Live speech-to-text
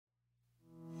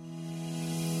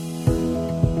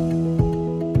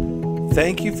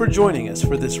Thank you for joining us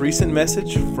for this recent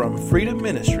message from Freedom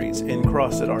Ministries in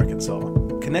Crossett, Arkansas.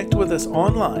 Connect with us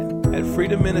online at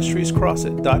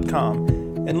freedomministriescrossett.com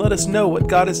and let us know what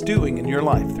God is doing in your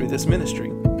life through this ministry.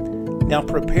 Now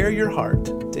prepare your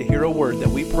heart to hear a word that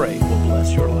we pray will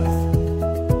bless your life.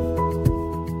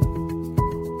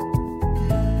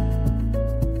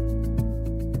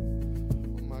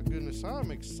 Oh my goodness,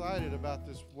 I'm excited about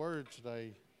this word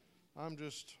today.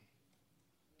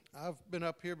 I've been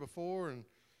up here before and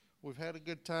we've had a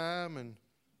good time and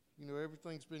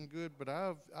everything's been good, but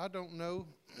I don't know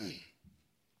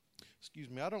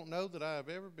I don't know that I have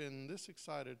ever been this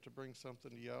excited to bring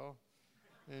something to y'all.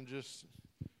 And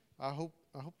I hope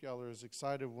y'all are as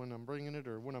excited when I'm bringing it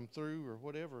or when I'm through or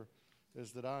whatever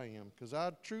as that I am, because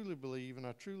I truly believe and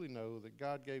I truly know that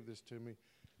God gave this to me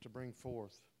to bring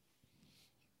forth.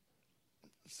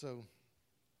 So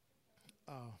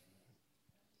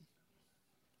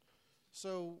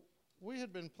we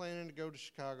had been planning to go to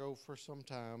Chicago for some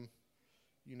time,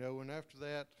 and after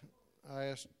that I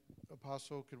asked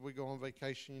Apostle, could we go on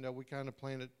vacation? We kind of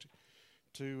planned it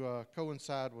to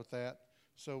coincide with that,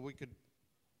 so we could,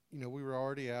 we were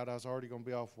already out. I was already going to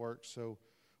be off work, so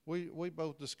we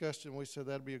both discussed it, and we said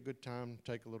that'd be a good time to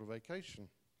take a little vacation.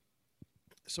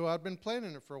 So I'd been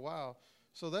planning it for a while,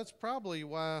 so that's probably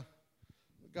why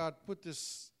God put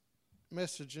this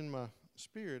message in my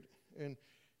spirit, and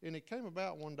it came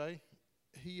about one day.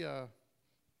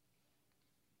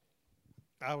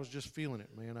 I was just feeling it,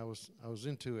 man. I was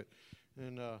into it,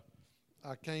 and I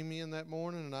came in that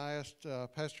morning and I asked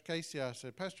Pastor Casey. I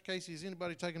said, "Pastor Casey, is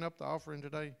anybody taking up the offering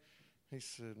today?" He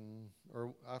said,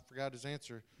 or I forgot his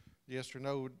answer, yes or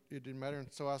no. It didn't matter.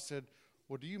 And so I said,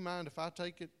 "Well, do you mind if I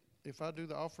take it? If I do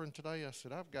the offering today?" I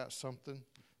said, "I've got something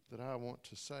that I want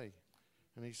to say."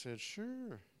 And he said,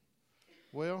 "Sure."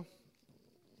 Well,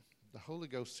 the Holy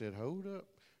Ghost said, "Hold up."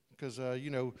 Because,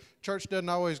 church doesn't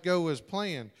always go as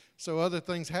planned. So other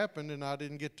things happened, and I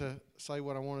didn't get to say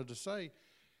what I wanted to say.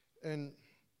 And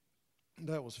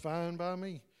that was fine by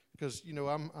me. Because,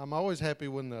 I'm always happy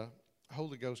when the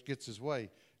Holy Ghost gets his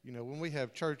way. When we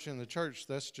have church in the church,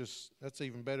 that's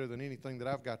even better than anything that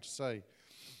I've got to say.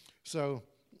 So,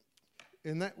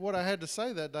 what I had to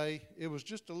say that day, it was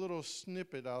just a little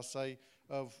snippet, I'll say,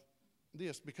 of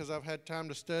this, because I've had time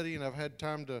to study and I've had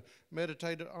time to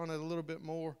meditate on it a little bit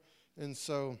more, and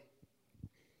so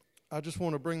I just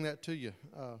want to bring that to you.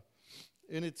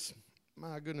 And it's,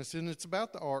 my goodness, and it's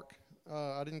about the ark.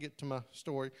 I didn't get to my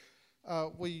story.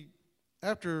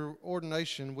 After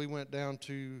ordination, we went down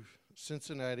to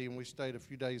Cincinnati and we stayed a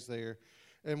few days there,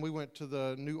 and we went to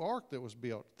the new ark that was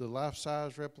built, the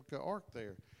life-size replica ark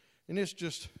there, and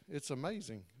it's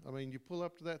amazing. I mean, you pull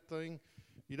up to that thing,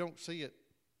 you don't see it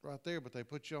right there, but they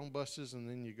put you on buses and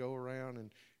then you go around,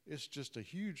 and it's just a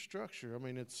huge structure. I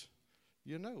mean, it's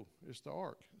the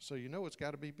ark, so it's got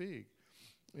to be big,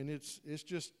 and it's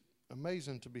just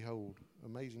amazing to behold.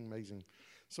 Amazing.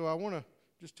 So I want to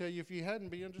just tell you, if you hadn't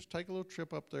been, just take a little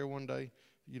trip up there one day.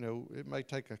 It may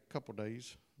take a couple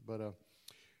days, but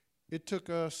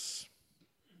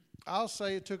I'll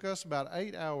say it took us about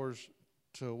 8 hours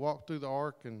to walk through the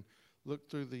ark and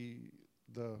look through the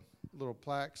little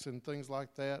plaques and things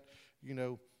like that.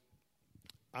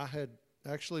 I had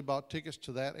actually bought tickets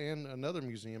to that and another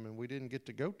museum, and we didn't get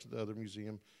to go to the other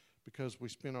museum because we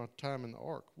spent our time in the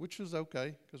ark, which is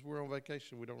okay because we're on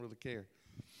vacation. We don't really care.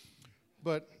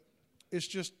 But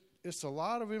it's a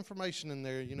lot of information in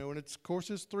there, and of course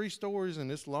it's 3 stories and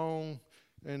it's long,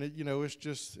 and it's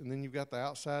just, and then you've got the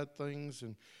outside things,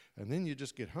 and then you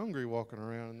just get hungry walking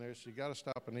around in there, so you got to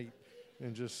stop and eat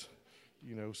and just,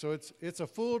 so it's a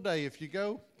full day. If you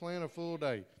go, plan a full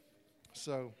day.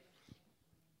 So,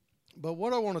 but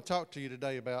what I want to talk to you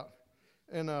today about,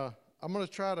 and I'm going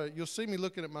to you'll see me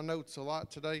looking at my notes a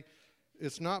lot today.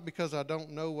 It's not because I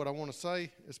don't know what I want to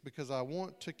say. It's because I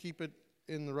want to keep it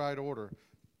in the right order,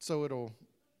 so it'll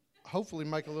hopefully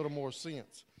make a little more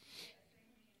sense.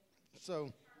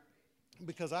 So,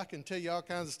 because I can tell you all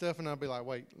kinds of stuff, and I'll be like,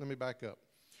 wait, let me back up.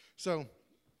 So,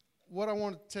 what I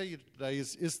want to tell you today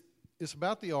is it's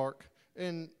about the ark,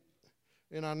 and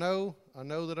I know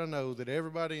that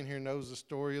everybody in here knows the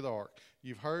story of the ark.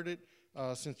 You've heard it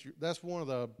that's one of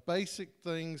the basic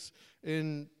things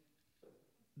in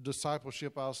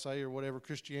discipleship, I'll say, or whatever,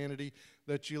 Christianity,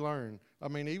 that you learn. I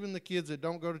mean, even the kids that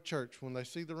don't go to church, when they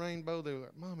see the rainbow, they're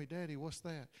like, "Mommy, Daddy, what's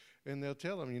that?" And they'll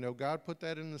tell them, God put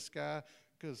that in the sky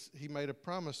because he made a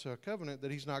promise, a covenant,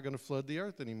 that he's not going to flood the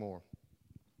earth anymore.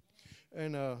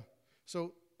 And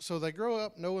so they grow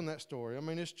up knowing that story. I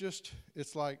mean,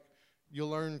 it's like you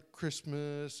learn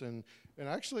Christmas, and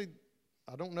actually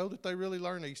I don't know that they really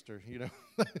learn Easter, you know.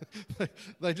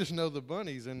 They just know the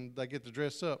bunnies and they get to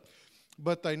dress up.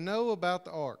 But they know about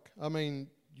the ark. I mean,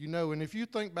 you know, and if you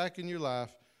think back in your life,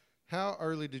 how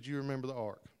early did you remember the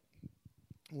ark?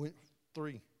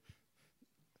 3.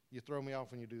 You throw me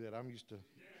off when you do that. I'm used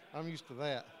to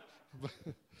that.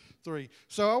 3.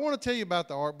 So I want to tell you about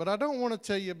the ark, but I don't want to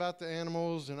tell you about the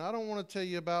animals, and I don't want to tell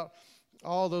you about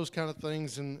all those kind of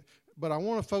things. But I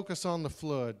want to focus on the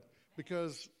flood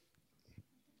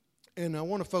and I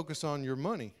want to focus on your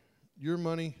money,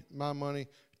 my money,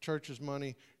 church's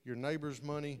money, your neighbor's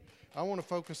money. I want to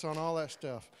focus on all that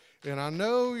stuff. And I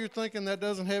know you're thinking that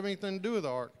doesn't have anything to do with the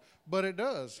ark, but it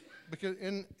does. Because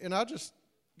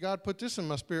God put this in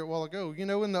my spirit a while ago. You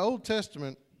know, in the Old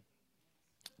Testament,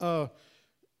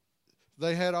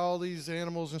 they had all these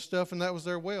animals and stuff, and that was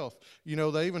their wealth. You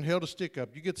know, they even held a stick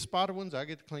up. You get the spotted ones, I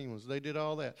get the clean ones. They did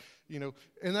all that, you know,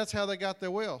 and that's how they got their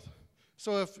wealth.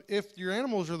 So if your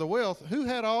animals are the wealth, who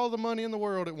had all the money in the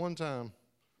world at one time?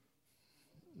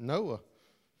 Noah.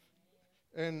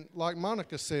 And like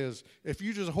Monica says, if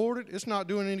you just hoard it, it's not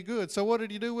doing any good. So what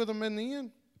did he do with them in the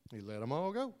end? He let them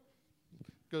all go.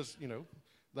 Because, you know,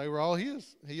 they were all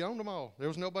his. He owned them all. There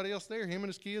was nobody else there. Him and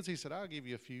his kids, he said, I'll give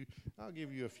you a few. I'll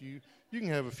give you a few. You can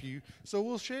have a few. So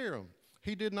we'll share them.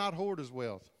 He did not hoard his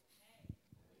wealth.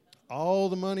 All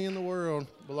the money in the world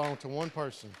belonged to one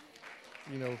person.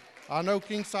 You know, I know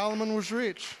King Solomon was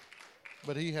rich,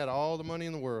 but he had all the money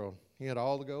in the world. He had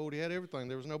all the gold. He had everything.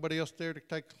 There was nobody else there to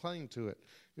take claim to it.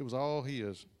 It was all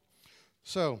his.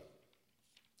 So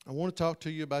I want to talk to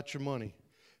you about your money.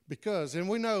 And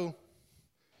we know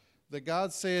that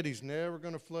God said he's never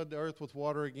going to flood the earth with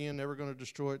water again, never going to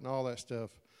destroy it and all that stuff.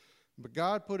 But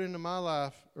God put into my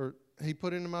life, or he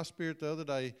put into my spirit the other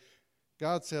day,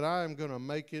 God said, I am going to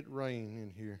make it rain in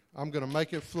here. I'm going to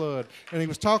make it flood. And he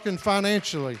was talking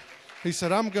financially. He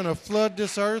said, I'm going to flood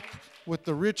this earth with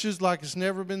the riches like it's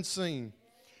never been seen.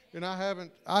 And I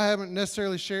haven't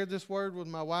necessarily shared this word with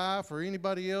my wife or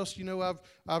anybody else. You know,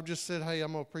 I've just said, hey,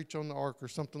 I'm going to preach on the ark or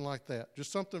something like that.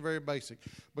 Just something very basic.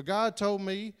 But God told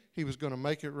me he was going to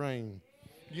make it rain.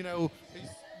 You know, he's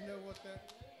going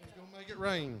to make it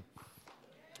rain.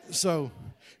 So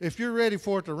if you're ready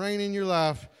for it to rain in your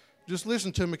life, just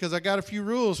listen to me, because I got a few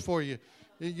rules for you,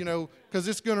 you know, because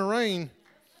it's going to rain,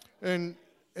 and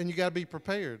you got to be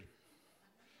prepared.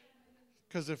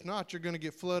 Because if not, you're going to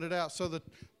get flooded out. So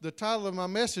the title of my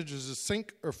message is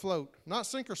Sink or Float. Not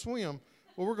sink or swim,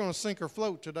 but we're going to sink or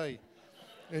float today.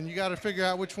 And you got to figure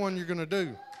out which one you're going to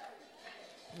do.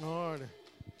 All right.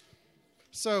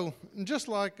 So just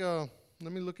like, let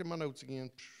me look at my notes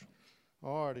again.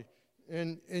 All righty.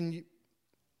 And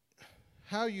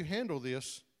how you handle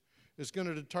this is going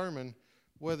to determine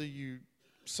whether you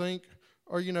sink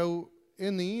or, you know,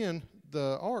 in the end,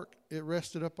 the ark, it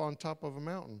rested up on top of a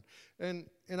mountain. And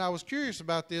I was curious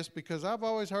about this because I've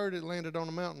always heard it landed on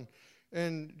a mountain.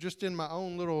 And just in my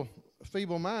own little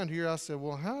feeble mind here, I said,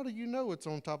 well, how do you know it's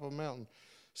on top of a mountain?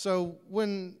 So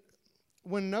when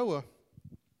Noah,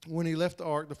 when he left the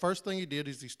ark, the first thing he did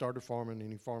is he started farming,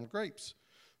 and he farmed grapes.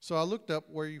 So I looked up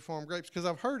where you farm grapes because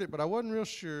I've heard it, but I wasn't real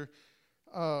sure.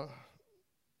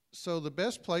 So the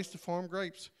best place to farm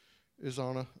grapes is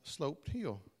on a sloped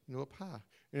hill, you know, up high.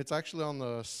 And it's actually on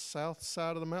the south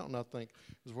side of the mountain, I think,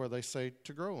 is where they say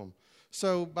to grow them.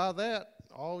 So by that,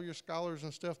 all your scholars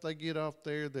and stuff, they get off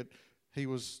there that he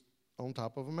was on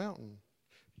top of a mountain.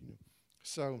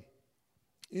 So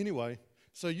anyway,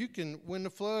 so you can, when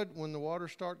the water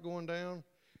start going down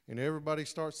and everybody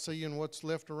starts seeing what's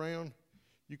left around,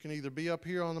 you can either be up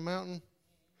here on the mountain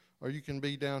or you can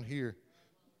be down here.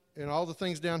 And all the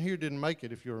things down here didn't make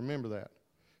it, if you remember that.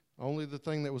 Only the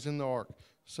thing that was in the ark.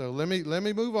 So let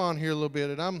me move on here a little bit,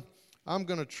 and I'm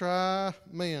going to try,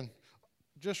 man,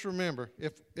 just remember,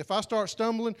 if I start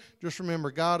stumbling, just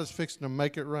remember God is fixing to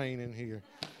make it rain in here.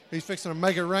 He's fixing to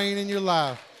make it rain in your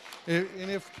life. And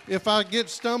if I get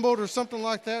stumbled or something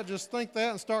like that, just think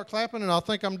that and start clapping, and I'll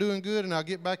think I'm doing good, and I'll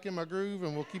get back in my groove,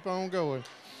 and we'll keep on going.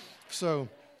 So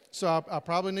I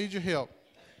probably need your help.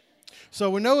 So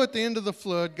we know at the end of the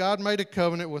flood, God made a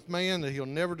covenant with man that he'll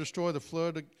never destroy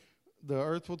the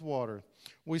earth with water.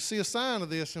 We see a sign of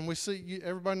this, and we see,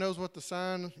 everybody knows what the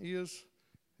sign is?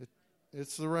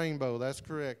 It's the rainbow. That's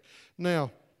correct.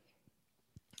 Now,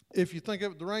 if you think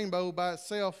of the rainbow by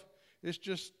itself, it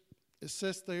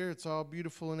sits there, it's all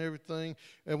beautiful and everything,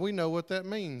 and we know what that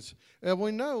means. And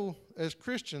we know, as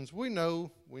Christians, we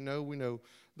know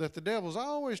that the devil's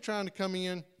always trying to come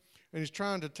in, and he's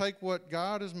trying to take what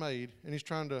God has made, and he's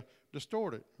trying to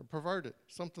distort it or pervert it,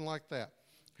 something like that.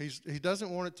 He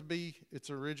doesn't want it to be its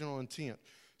original intent.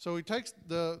 So he takes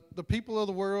the people of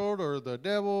the world or the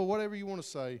devil, whatever you want to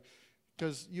say,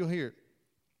 because you'll hear it.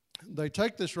 They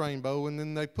take this rainbow and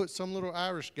then they put some little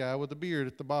Irish guy with a beard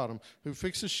at the bottom who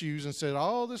fixes shoes and said,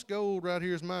 all this gold right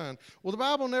here is mine. Well, the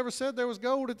Bible never said there was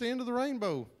gold at the end of the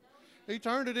rainbow. He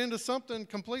turned it into something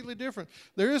completely different.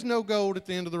 There is no gold at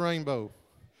the end of the rainbow.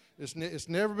 It's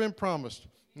never been promised.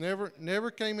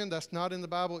 Never came in. That's not in the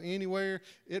Bible anywhere.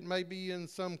 It may be in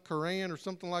some Quran or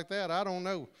something like that. I don't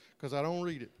know because I don't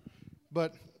read it.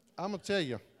 But I'm going to tell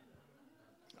you.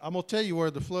 I'm going to tell you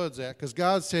where the flood's at because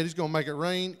God said he's going to make it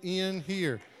rain in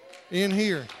here. In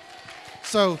here.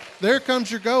 So there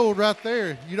comes your gold right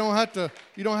there. You don't have to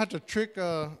trick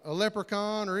a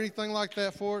leprechaun or anything like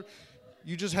that for it.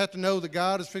 You just have to know that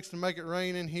God is fixing to make it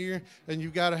rain in here, and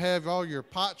you've got to have all your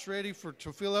pots ready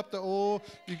to fill up the oil.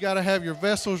 You've got to have your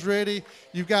vessels ready.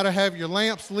 You've got to have your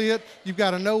lamps lit. You've got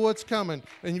to know what's coming,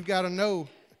 and you've got to know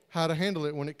how to handle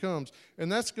it when it comes.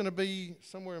 And that's going to be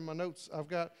somewhere in my notes. I've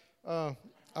got.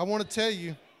 I want to tell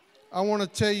you,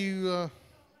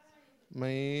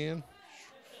 man.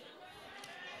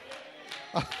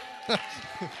 All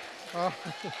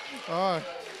right.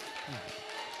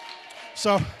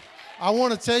 So I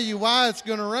want to tell you why it's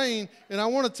going to rain, and I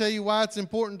want to tell you why it's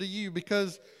important to you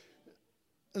because,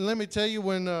 and let me tell you,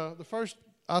 when the first,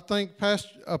 I think,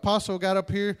 Apostle got up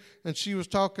here and she was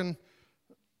talking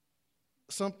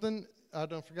something, I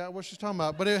don't forgot what she's talking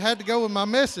about, but it had to go with my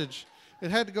message.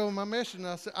 It had to go with my message, and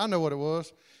I said, I know what it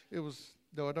was.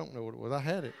 No, I don't know what it was. I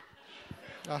had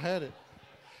it.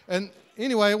 And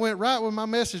anyway, it went right with my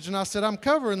message, and I said, I'm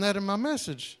covering that in my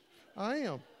message. I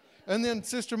am. And then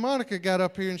Sister Monica got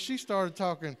up here, and she started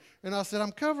talking, and I said,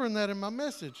 I'm covering that in my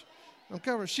message.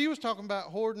 She was talking about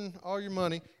hoarding all your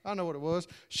money. I know what it was.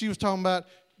 She was talking about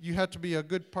you have to be a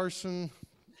good person.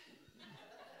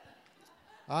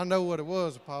 I know what it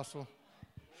was, Apostle.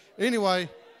 Anyway,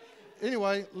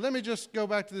 let me just go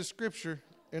back to this scripture,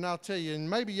 and I'll tell you, and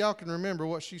maybe y'all can remember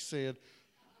what she said,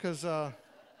 because I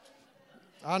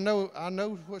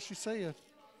know what she said,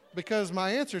 because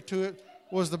my answer to it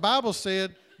was the Bible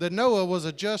said that Noah was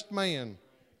a just man.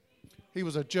 He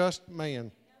was a just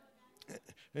man.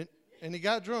 And he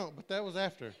got drunk, but that was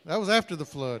after. That was after the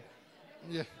flood.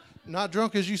 Yeah, not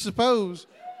drunk as you suppose,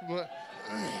 but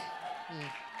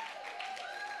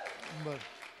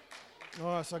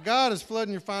all right, so God is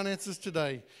flooding your finances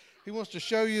today. He wants to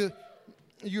show you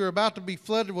you're about to be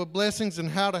flooded with blessings and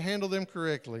how to handle them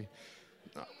correctly.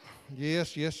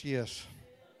 Yes.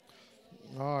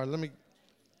 All right, let me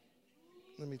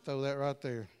throw that right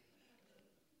there.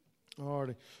 All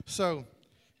righty. So,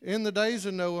 in the days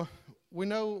of Noah, we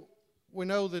know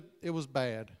that it was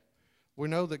bad. We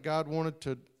know that God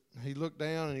he looked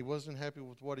down and he wasn't happy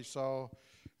with what he saw,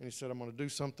 and he said, I'm going to do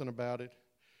something about it,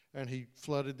 and he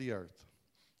flooded the earth.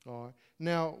 All right.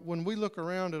 Now, when we look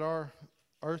around at our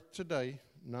earth today,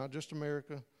 not just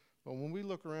America, but when we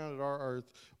look around at our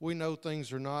earth, we know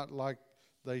things are not like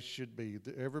they should be.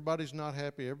 Everybody's not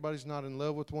happy. Everybody's not in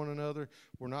love with one another.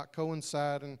 We're not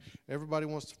coinciding. Everybody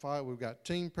wants to fight. We've got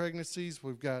teen pregnancies.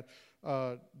 We've got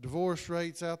divorce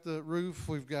rates out the roof.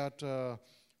 We've got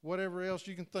whatever else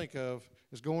you can think of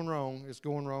is going wrong. It's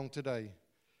going wrong today.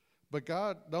 But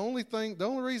God, the only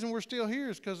reason we're still here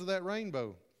is because of that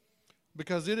rainbow.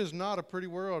 Because it is not a pretty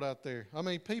world out there. I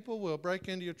mean, people will break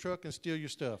into your truck and steal your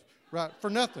stuff, right, for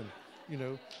nothing.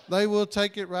 They will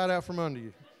take it right out from under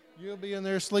you. You'll be in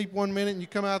there asleep one minute, and you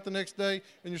come out the next day,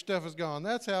 and your stuff is gone.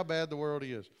 That's how bad the world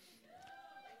is.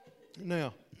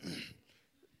 Now,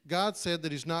 God said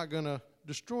that he's not going to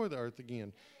destroy the earth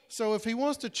again. So if he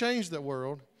wants to change the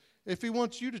world, if he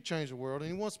wants you to change the world,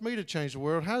 and he wants me to change the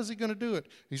world, how's he going to do it?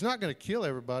 He's not going to kill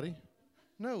everybody.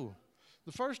 No.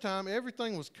 The first time,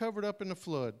 everything was covered up in the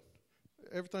flood.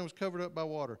 Everything was covered up by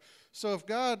water. So if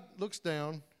God looks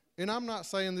down, and I'm not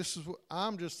saying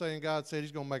I'm just saying God said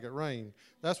he's going to make it rain.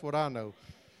 That's what I know.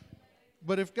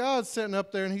 But if God's sitting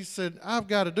up there and he said, I've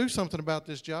got to do something about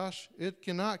this, Josh. It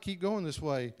cannot keep going this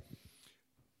way.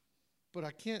 But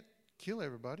I can't kill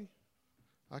everybody.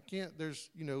 I can't, there's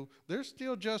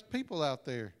still just people out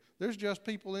there. There's just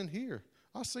people in here.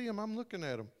 I see them, I'm looking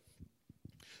at them.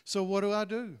 So what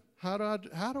do? How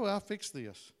do I fix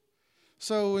this?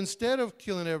 So instead of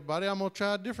killing everybody, I'm going to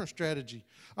try a different strategy.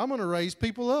 I'm going to raise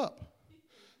people up.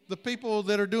 The people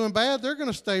that are doing bad, they're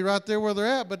going to stay right there where they're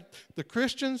at. But the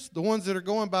Christians, the ones that are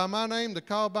going by my name, the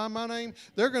called by my name,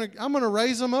 I'm going to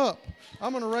raise them up.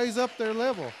 I'm going to raise up their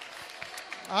level.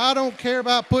 I don't care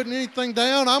about putting anything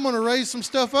down. I'm going to raise some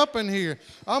stuff up in here.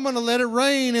 I'm going to let it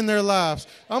rain in their lives.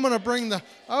 I'm going to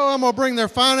bring their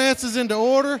finances into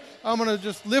order. I'm going to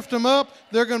just lift them up.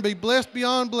 They're going to be blessed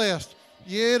beyond blessed.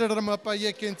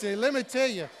 Let me tell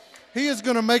you, He is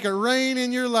going to make it rain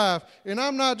in your life. And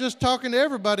I'm not just talking to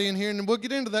everybody in here, and we'll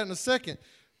get into that in a second,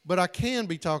 but I can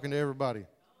be talking to everybody.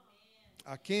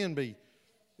 I can be.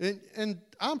 And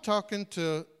I'm talking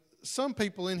to some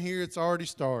people in here, it's already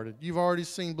started. You've already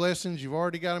seen blessings. You've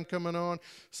already got them coming on.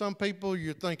 Some people,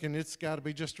 you're thinking, it's got to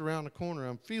be just around the corner.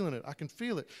 I'm feeling it. I can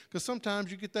feel it. Because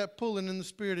sometimes you get that pulling in the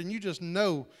spirit, and you just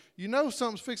know. You know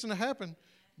something's fixing to happen,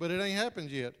 but it ain't happened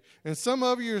yet. And some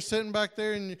of you are sitting back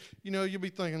there, and, you'll be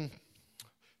thinking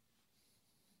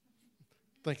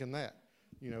that.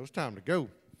 It's time to go.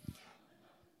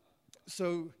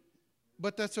 So,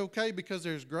 but that's okay because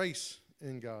there's grace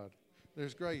in God.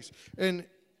 There's grace.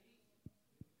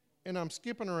 And I'm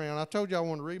skipping around. I told you I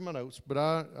wanted to read my notes, but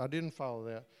I didn't follow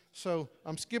that. So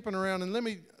I'm skipping around, and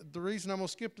the reason I'm going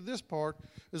to skip to this part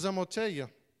is I'm going to tell you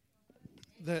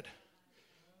that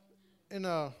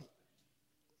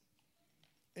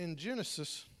in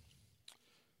Genesis,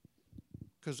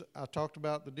 because I talked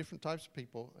about the different types of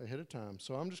people ahead of time,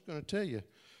 so I'm just going to tell you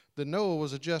that Noah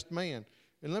was a just man.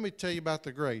 And let me tell you about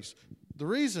the grace. The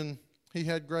reason he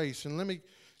had grace, and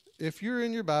if you're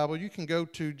in your Bible, you can go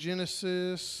to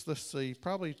Genesis,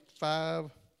 probably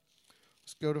 5.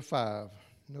 Let's go to 5.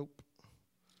 Nope.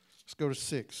 Let's go to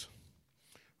 6.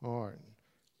 All right.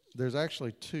 There's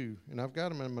actually 2, and I've got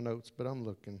them in my notes, but I'm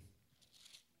looking.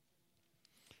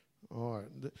 All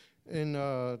right.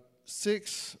 In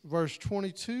 6, verse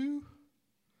 22,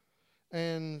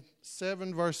 and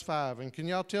 7, verse 5. And can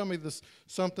y'all tell me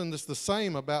something that's the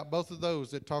same about both of those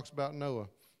that talks about Noah?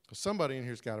 Because somebody in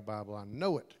here's got a Bible. I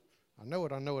know it. I know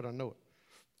it.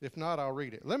 If not, I'll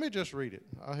read it. Let me just read it.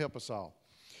 I'll help us all.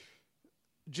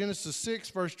 Genesis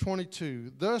 6, verse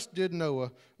 22. Thus did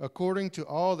Noah, according to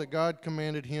all that God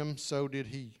commanded him, so did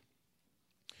he.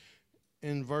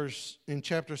 In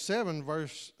chapter 7,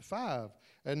 verse 5.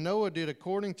 And Noah did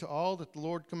according to all that the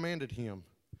Lord commanded him.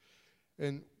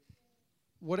 And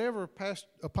whatever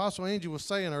Apostle Angie was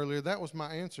saying earlier, that was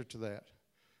my answer to that.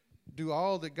 Do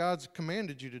all that God's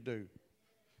commanded you to do.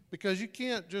 Because you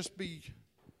can't just be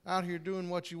out here doing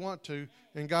what you want to,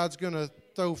 and God's going to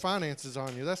throw finances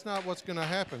on you. That's not what's going to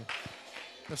happen.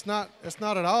 That's not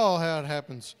at all how it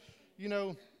happens.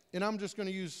 And I'm just going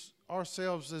to use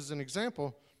ourselves as an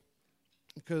example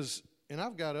and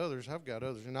I've got others,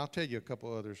 and I'll tell you a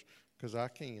couple others because I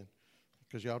can,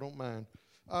 because y'all don't mind.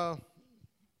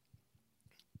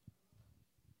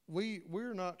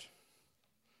 We're not,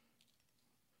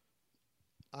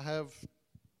 I have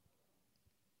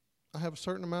a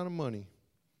certain amount of money.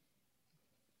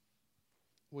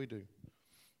 We do.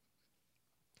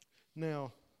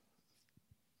 Now,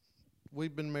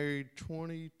 we've been married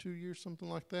 22 years, something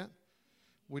like that.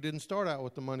 We didn't start out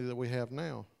with the money that we have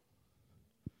now.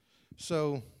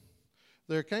 So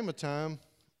there came a time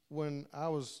when I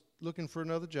was looking for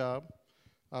another job.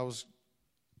 I was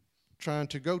trying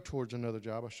to go towards another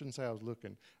job. I shouldn't say I was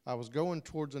looking. I was going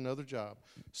towards another job.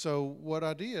 So what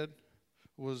I did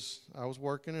was I was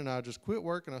working, and I just quit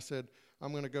work, and I said,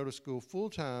 I'm going to go to school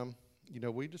full-time.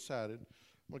 We decided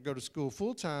I'm going to go to school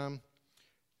full-time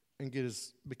and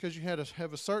because you had to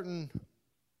have a certain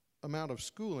amount of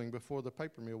schooling before the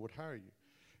paper mill would hire you.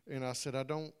 And I said, I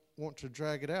don't want to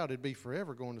drag it out. It'd be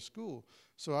forever going to school.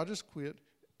 So I just quit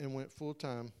and went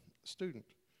full-time student.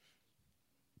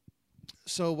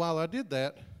 So while I did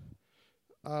that,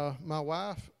 my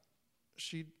wife,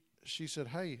 she said,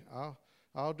 hey,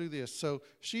 I'll do this. So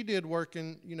she did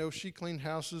working, she cleaned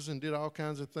houses and did all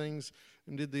kinds of things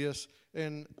and did this.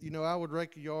 And, I would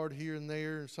rake a yard here and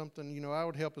there and something, I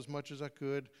would help as much as I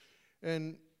could.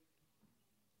 And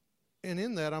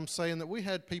in that, I'm saying that we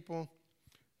had people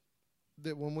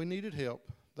that when we needed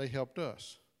help, they helped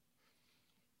us.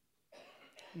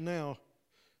 Now,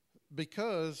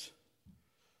 because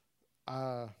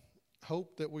I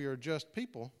hope that we are just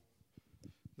people,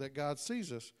 that God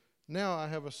sees us, now I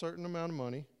have a certain amount of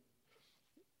money.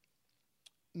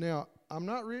 Now, I'm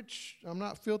not rich. I'm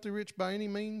not filthy rich by any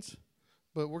means,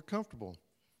 but we're comfortable.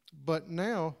 But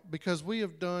now, because we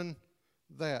have done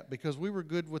that, because we were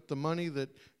good with the money that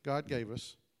God gave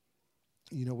us,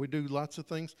 we do lots of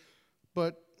things.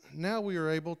 But now we are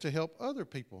able to help other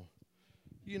people.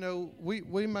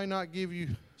 We may not give you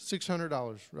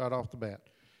 $600 right off the bat.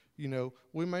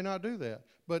 We may not do that.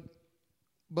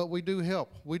 But we do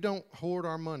help. We don't hoard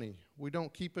our money. We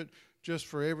don't keep it just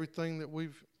for everything that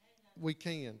we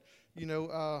can.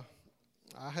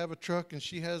 I have a truck and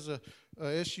she has a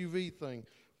SUV thing.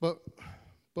 But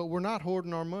we're not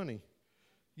hoarding our money.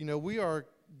 We are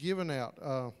giving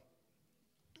out.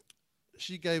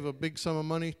 She gave a big sum of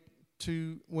money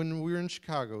when we were in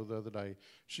Chicago the other day.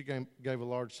 She gave a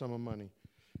large sum of money.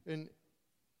 And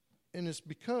And it's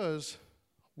because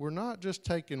we're not just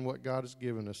taking what God has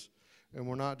given us, and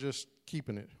we're not just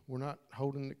keeping it. We're not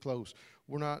holding it close.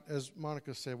 We're not, as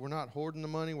Monica said, we're not hoarding the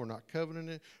money. We're not coveting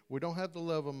it. We don't have the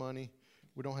love of money.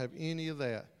 We don't have any of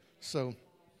that. So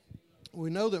we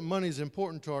know that money is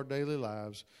important to our daily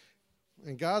lives,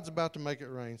 and God's about to make it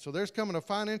rain. So there's coming a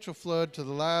financial flood to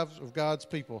the lives of God's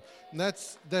people. And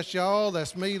that's y'all,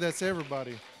 that's me, that's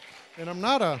everybody. And I'm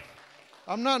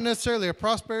not necessarily a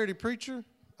prosperity preacher.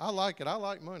 I like it. I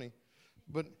like money.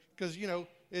 But because,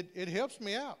 it helps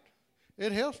me out.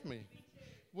 It helps me.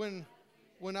 When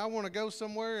I want to go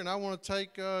somewhere and I want to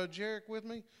take Jarek with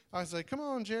me, I say, come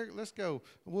on, Jarek, let's go.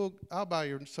 I'll buy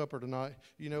your supper tonight.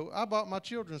 I bought my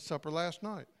children's supper last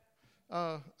night.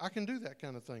 I can do that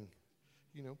kind of thing.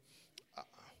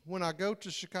 When I go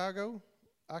to Chicago,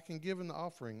 I can give in the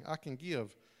offering. I can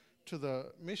give to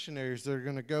the missionaries that are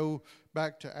going to go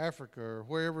back to Africa or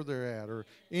wherever they're at, or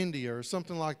India or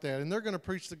something like that, and they're going to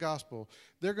preach the gospel.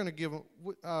 They're going to give.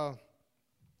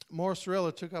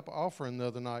 Morrisarella took up an offering the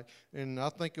other night, and I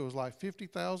think it was like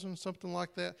 $50,000, something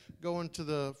like that, going to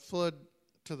the flood,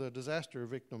 to the disaster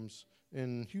victims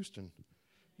in Houston.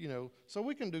 So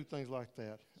we can do things like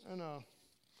that, and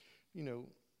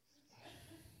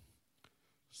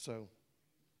so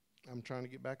I'm trying to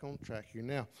get back on track here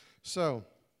now. So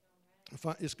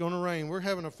it's going to rain. We're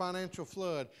having a financial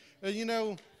flood.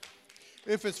 And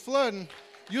if it's flooding,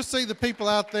 you'll see the people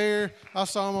out there. I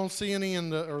saw them on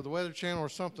CNN or the Weather Channel or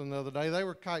something the other day. They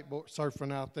were kite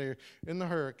surfing out there in the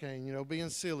hurricane, being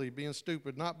silly, being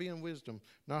stupid, not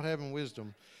having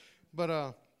wisdom.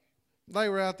 But they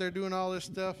were out there doing all this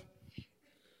stuff.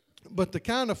 But the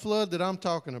kind of flood that I'm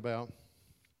talking about,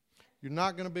 you're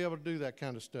not going to be able to do that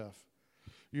kind of stuff.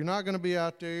 You're not going to be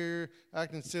out there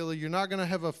acting silly. You're not going to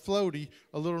have a floaty,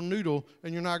 a little noodle,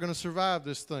 and you're not going to survive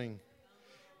this thing.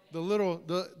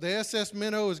 The SS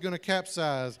Minnow is going to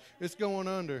capsize. It's going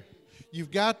under.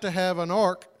 You've got to have an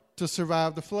ark to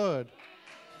survive the flood.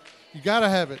 You got to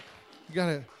have it.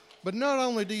 But not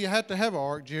only do you have to have an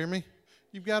ark, Jeremy,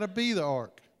 you've got to be the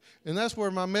ark. And that's where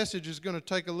my message is going to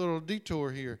take a little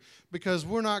detour here, because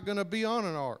we're not going to be on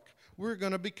an ark. We're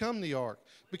going to become the ark,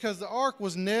 because the ark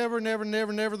was never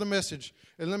the message.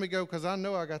 And let me go, because I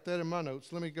know I got that in my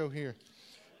notes. Let me go here.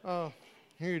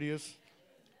 Here it is.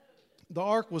 The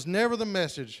ark was never the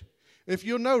message. If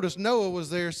you'll notice, Noah was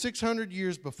there 600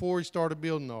 years before he started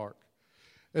building the ark.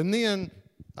 And then,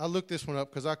 I looked this one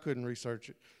up because I couldn't research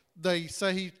it. They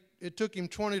say it took him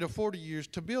 20 to 40 years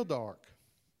to build the ark.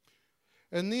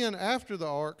 And then after the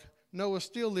ark, Noah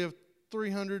still lived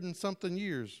 300 and something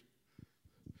years.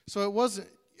 So it wasn't,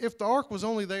 if the ark was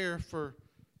only there for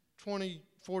 20,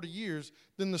 40 years,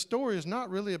 then the story is not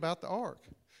really about the ark.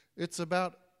 It's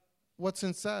about what's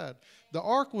inside. The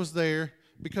ark was there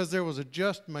because there was a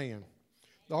just man.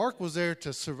 The ark was there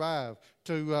to survive,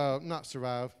 to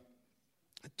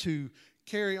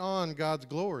carry on God's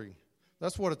glory.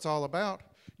 That's what it's all about.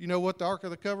 You know what the Ark of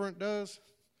the Covenant does?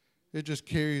 It just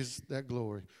carries that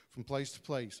glory from place to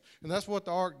place. And that's what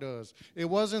the ark does. It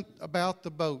wasn't about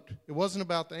the boat. It wasn't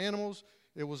about the animals.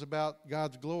 It was about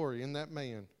God's glory in that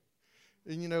man.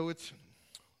 And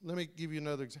let me give you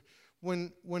another example.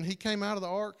 When he came out of the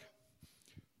ark,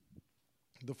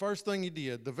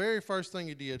 the very first thing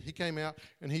he did, he came out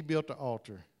and he built an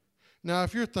altar. Now,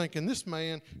 if you're thinking, this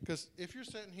man, because if you're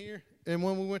sitting here, and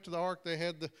when we went to the ark, they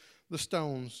had the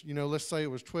stones. Let's say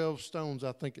it was 12 stones,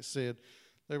 I think it said.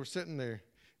 They were sitting there.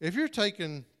 If you're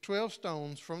taking 12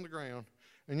 stones from the ground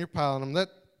and you're piling them,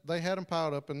 they had them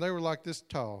piled up, and they were like this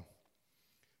tall.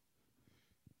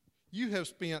 You have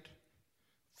spent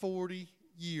 40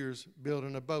 years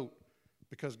building a boat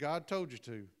because God told you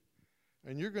to.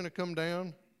 And you're going to come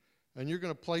down and you're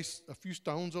going to place a few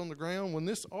stones on the ground when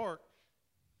this ark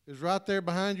is right there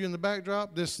behind you in the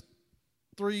backdrop, this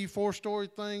 3-4 story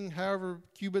thing, however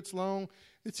cubits long.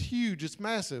 It's huge. It's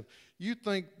massive. You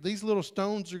think these little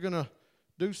stones are going to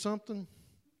do something?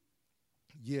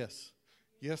 Yes.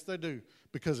 Yes, they do.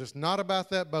 Because it's not about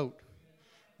that boat.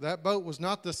 That boat was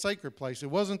not the sacred place. It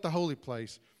wasn't the holy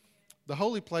place. The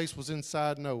holy place was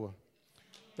inside Noah.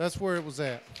 That's where it was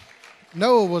at.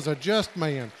 Noah was a just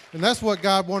man. And that's what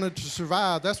God wanted to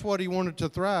survive. That's what he wanted to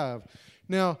thrive.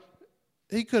 Now,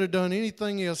 he could have done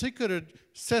anything else. He could have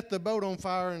set the boat on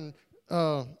fire and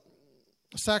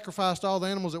sacrificed all the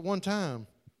animals at one time.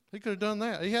 He could have done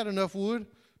that. He had enough wood.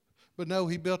 But no,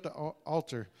 he built an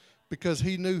altar because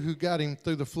he knew who got him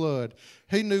through the flood.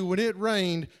 He knew when it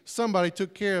rained, somebody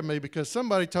took care of me because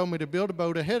somebody told me to build a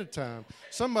boat ahead of time.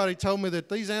 Somebody told me that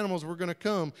these animals were going to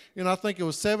come. And I think it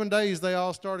was 7 days they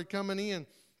all started coming in.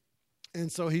 And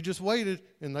so he just waited,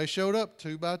 and they showed up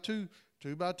 2 by 2,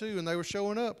 2 by 2, and they were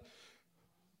showing up.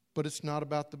 but it's not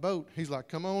about the boat. He's like,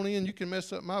 come on in, you can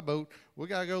mess up my boat. We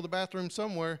got to go to the bathroom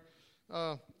somewhere.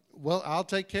 Well, I'll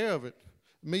take care of it.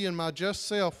 Me and my just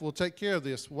self will take care of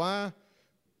this. Why?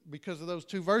 Because of those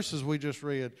 2 verses we just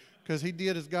read. Because he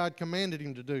did as God commanded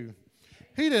him to do.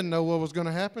 He didn't know what was going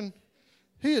to happen.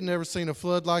 He had never seen a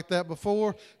flood like that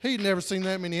before. He'd never seen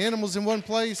that many animals in one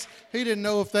place. He didn't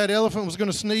know if that elephant was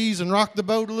going to sneeze and rock the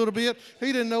boat a little bit. He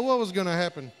didn't know what was going to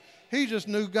happen. He just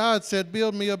knew God said,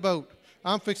 build me a boat.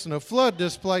 I'm fixing to flood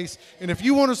this place. And if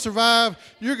you want to survive,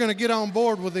 you're going to get on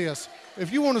board with this.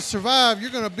 If you want to survive,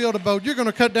 you're going to build a boat. You're going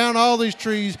to cut down all these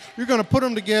trees. You're going to put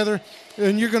them together,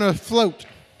 and you're going to float.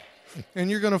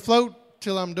 And you're going to float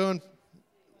till I'm done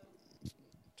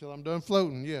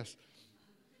floating, yes.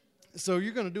 So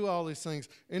you're going to do all these things,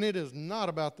 and it is not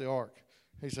about the ark.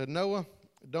 He said, Noah,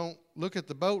 don't look at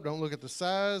the boat, don't look at the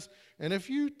size. And if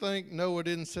you think Noah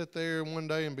didn't sit there one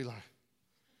day and be like,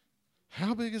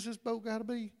 how big is this boat got to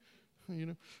be? You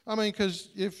know, I mean, because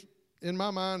if in my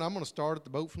mind, I'm going to start at the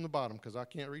boat from the bottom because I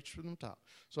can't reach from the top.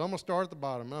 So I'm going to start at the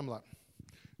bottom, and I'm like,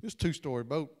 this 2-story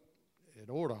boat, it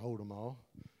ought to hold them all.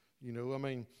 You know, I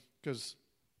mean, because,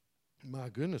 my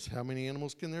goodness, how many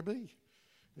animals can there be?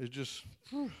 It's just,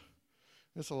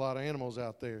 it's a lot of animals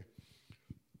out there.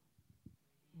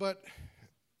 But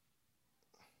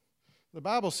the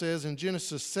Bible says in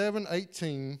Genesis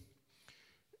 7:18,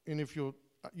 and if you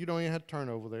don't even have to turn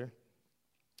over there.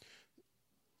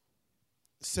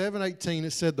 7:18,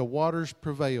 it said the waters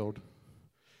prevailed.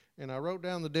 And I wrote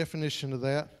down the definition of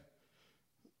that.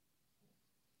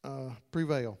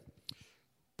 Prevail.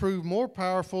 Prove more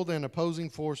powerful than opposing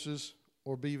forces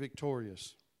or be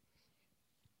victorious.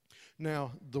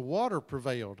 Now, the water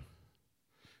prevailed.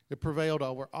 It prevailed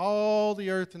over all the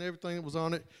earth and everything that was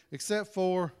on it, except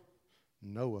for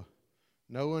Noah.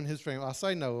 Noah and his family. I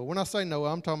say Noah. When I say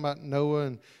Noah, I'm talking about Noah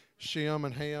and Shem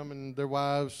and Ham and their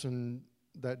wives and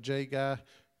that J guy,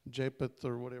 Japheth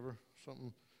or whatever,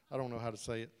 something. I don't know how to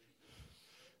say it.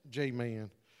 J-man.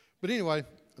 But anyway,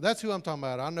 that's who I'm talking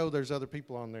about. I know there's other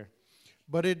people on there.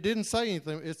 But it didn't say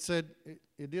anything. It said,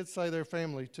 it did say their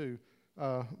family too.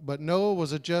 But Noah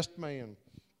was a just man.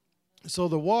 So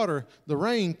the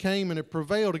rain came and it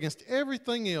prevailed against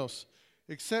everything else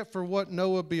except for what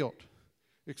Noah built,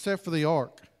 except for the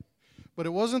ark. But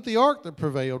it wasn't the ark that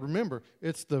prevailed. Remember,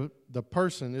 it's the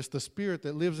person, it's the spirit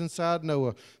that lives inside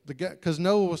Noah. Because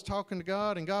Noah was talking to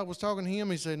God and God was talking to him.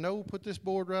 He said, Noah, put this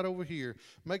board right over here.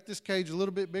 Make this cage a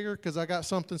little bit bigger because I got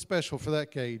something special for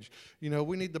that cage. You know,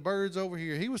 we need the birds over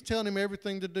here. He was telling him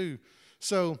everything to do.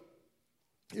 So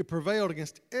it prevailed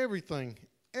against everything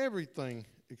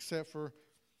except for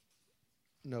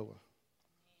Noah.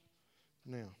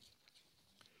 Now,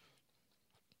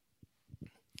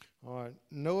 all right,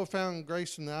 Noah found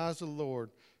grace in the eyes of the Lord.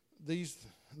 These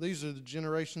are the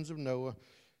generations of Noah.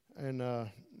 And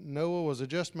Noah was a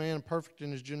just man, perfect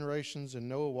in his generations, and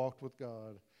Noah walked with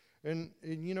God. And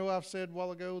you know, I've said a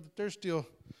while ago that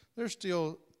there's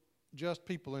still just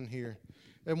people in here.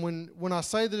 And when I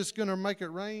say that it's going to make it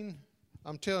rain,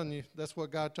 I'm telling you, that's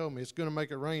what God told me. It's going to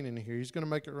make it rain in here. He's going to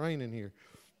make it rain in here.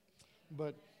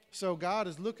 But so God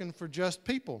is looking for just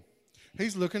people.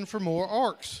 He's looking for more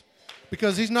arks.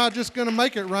 Because he's not just going to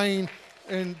make it rain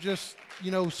and just,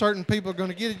 you know, certain people are going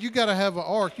to get it. You got to have an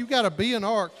ark. You got to be an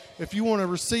ark if you want to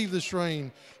receive this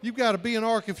rain. You've got to be an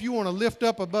ark if you want to lift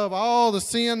up above all the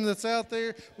sin that's out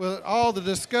there, with all the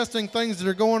disgusting things that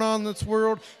are going on in this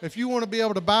world. If you want to be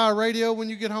able to buy a radio when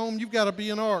you get home, you've got to be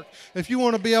an ark. If you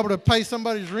want to be able to pay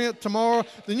somebody's rent tomorrow,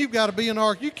 then you've got to be an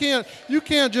ark. You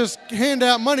can't just hand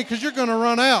out money because you're going to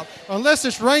run out unless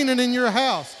it's raining in your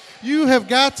house. You have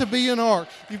got to be an ark.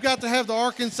 You've got to have the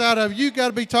ark inside of you. You've got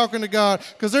to be talking to God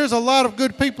because there's a lot of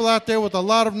good people out there with a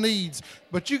lot of needs.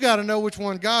 But you got to know which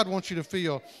one God wants you to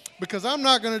fill. Because I'm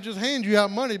not going to just hand you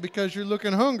out money because you're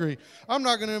looking hungry. I'm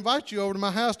not going to invite you over to my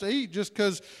house to eat just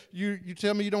because you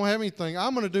tell me you don't have anything.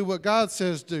 I'm going to do what God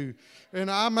says do.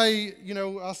 And I may,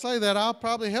 I say that I'll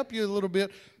probably help you a little bit.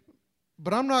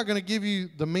 But I'm not going to give you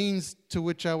the means to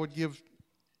which I would give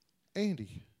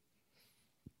Andy.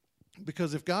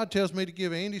 Because if God tells me to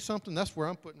give Andy something, that's where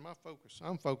I'm putting my focus.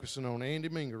 I'm focusing on Andy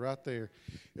Minga right there.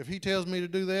 If he tells me to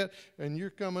do that and you're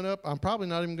coming up, I'm probably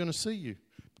not even going to see you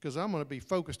because I'm going to be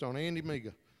focused on Andy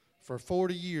Minga. For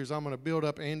 40 years, I'm going to build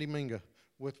up Andy Minga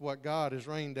with what God has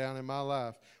rained down in my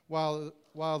life. While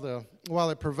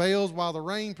it prevails, while the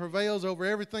rain prevails over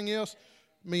everything else,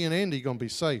 me and Andy are going to be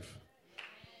safe.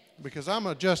 Because I'm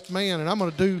a just man and I'm going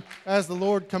to do as the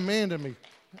Lord commanded me.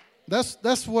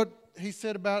 That's what he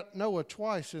said about Noah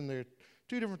twice in there,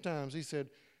 2 different times. He said,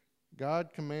 God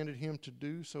commanded him to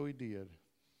do, so he did.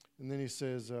 And then he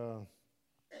says,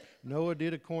 Noah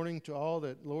did according to all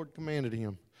that the Lord commanded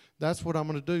him. That's what I'm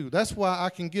going to do. That's why I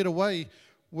can get away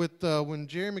with when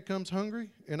Jeremy comes hungry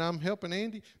and I'm helping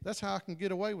Andy. That's how I can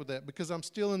get away with that, because I'm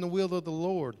still in the will of the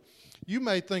Lord. You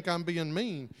may think I'm being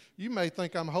mean. You may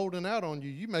think I'm holding out on you.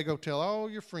 You may go tell all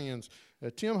your friends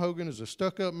that Tim Hogan is a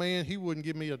stuck-up man. He wouldn't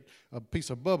give me a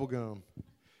piece of bubble gum.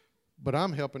 But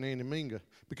I'm helping Andy Minga,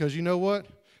 because you know what?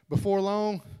 Before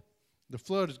long, the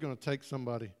flood is going to take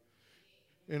somebody.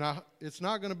 And it's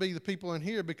not going to be the people in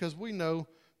here, because we know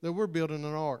that we're building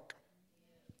an ark.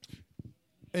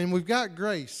 And we've got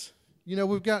grace. You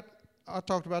know, I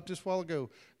talked about this a while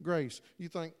ago, grace. You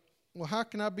think, well, how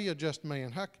can I be a just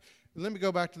man? Let me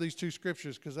go back to these two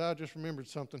scriptures, because I just remembered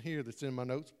something here that's in my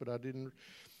notes, but I didn't.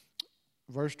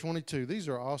 Verse 22. These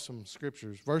are awesome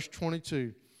scriptures. Verse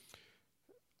 22.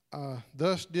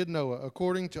 Thus did Noah,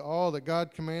 according to all that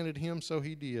God commanded him, so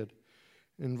he did.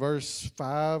 In verse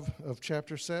 5 of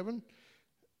chapter 7,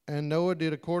 and Noah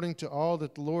did according to all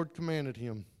that the Lord commanded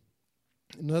him.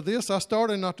 Now this, I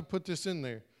started not to put this in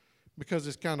there because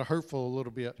it's kind of hurtful a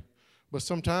little bit. But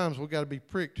sometimes we got to be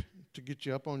pricked to get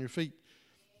you up on your feet.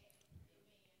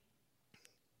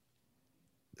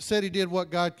 Said he did what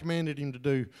God commanded him to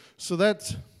do. So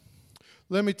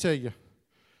let me tell you,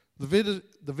 the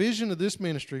vision of this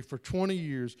ministry for 20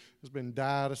 years has been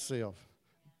die to self.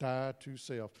 Die to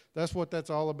self. That's what that's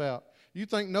all about. You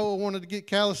think Noah wanted to get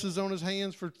calluses on his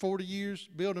hands for 40 years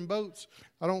building boats?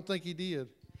 I don't think he did.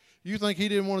 You think he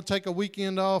didn't want to take a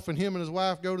weekend off and him and his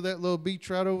wife go to that little beach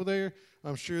right over there?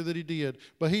 I'm sure that he did.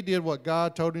 But he did what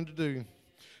God told him to do.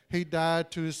 He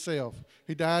died to himself.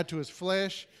 He died to his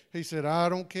flesh. He said, I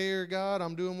don't care, God,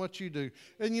 I'm doing what you do.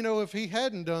 And you know, if he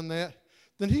hadn't done that,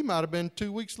 then he might have been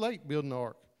 2 weeks late building the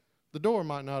ark. The door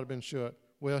might not have been shut.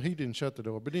 Well, he didn't shut the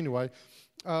door. But anyway,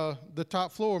 the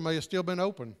top floor may have still been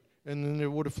open, and then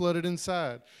it would have flooded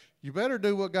inside. You better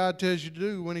do what God tells you to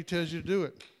do when he tells you to do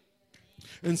it.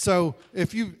 And so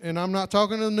and I'm not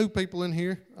talking to the new people in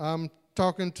here. I'm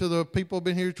talking to the people who've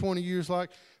been here 20 years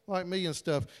like me and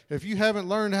stuff. If you haven't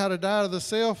learned how to die to the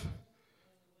self,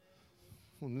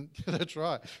 well, that's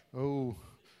right. Oh.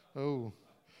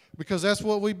 Because that's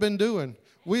what we've been doing.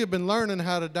 We have been learning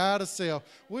how to die to self.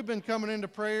 We've been coming into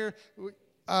prayer.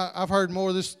 I've heard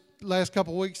more this last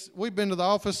couple of weeks. We've been to the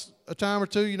office a time or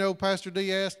two. You know, Pastor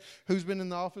D asked who's been in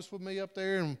the office with me up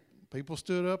there, and people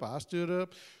stood up. I stood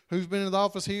up. Who's been in the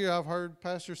office here? I've heard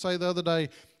Pastor say the other day,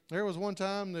 there was one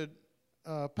time that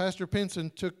Pastor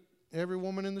Pinson took every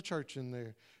woman in the church in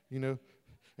there, you know.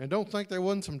 And don't think there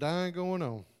wasn't some dying going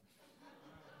on.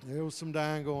 There was some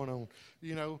dying going on.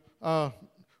 You know,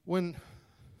 when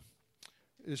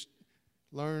it's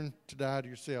learn to die to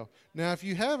yourself. Now, if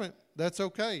you haven't, that's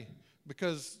okay,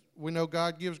 because we know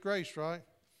God gives grace, right?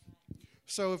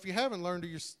 So if you haven't learned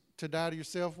to die to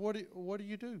yourself, what do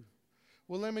you do?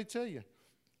 Well, let me tell you.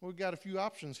 We've got a few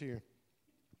options here.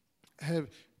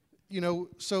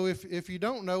 So if you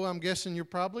don't know, I'm guessing you're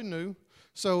probably new.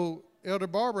 So Elder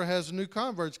Barbara has a new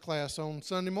converts class on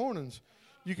Sunday mornings.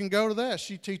 You can go to that.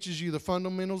 She teaches you the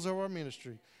fundamentals of our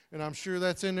ministry. And I'm sure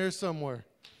that's in there somewhere,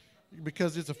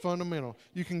 because it's a fundamental.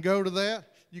 You can go to that.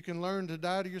 You can learn to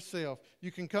die to yourself. You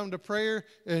can come to prayer,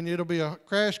 and it'll be a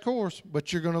crash course,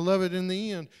 but you're going to love it in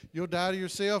the end. You'll die to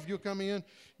yourself. You'll come in.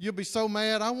 You'll be so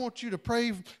mad. I want you to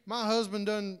pray. My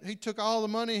husband he took all the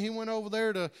money. He went over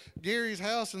there to Gary's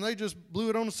house, and they just blew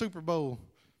it on the Super Bowl.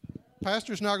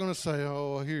 Pastor's not going to say,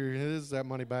 oh, here, it is that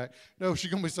money back. No, she's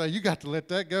going to say, you got to let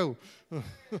that go.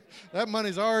 That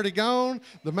money's already gone.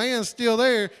 The man's still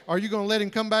there. Are you going to let him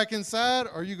come back inside?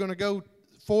 Or are you going to go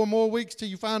 4 more weeks till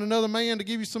you find another man to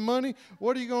give you some money?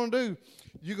 What are you going to do?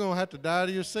 You're going to have to die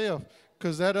to yourself,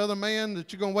 because that other man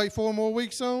that you're going to wait 4 more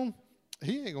weeks on,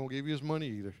 he ain't going to give you his money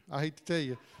either. I hate to tell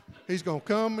you. He's going to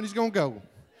come and he's going to go.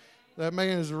 That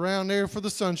man is around there for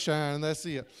the sunshine, and that's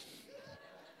it.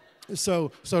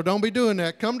 So don't be doing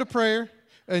that. Come to prayer,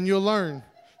 and you'll learn.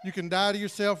 You can die to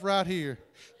yourself right here.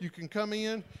 You can come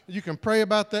in. You can pray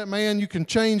about that man. You can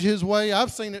change his way.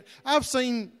 I've seen it. I've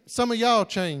seen some of y'all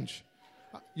change.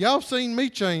 Y'all seen me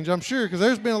change, I'm sure, because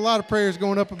there's been a lot of prayers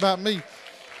going up about me.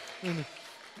 And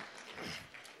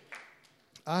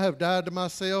I have died to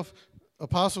myself.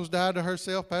 Apostles died to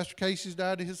herself. Pastor Casey's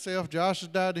died to himself. Josh has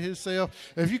died to himself.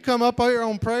 If you come up here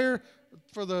on prayer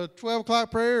for the 12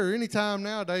 o'clock prayer or any time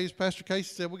nowadays, Pastor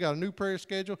Casey said we got a new prayer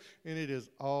schedule, and it is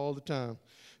all the time.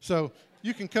 So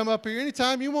you can come up here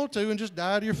anytime you want to and just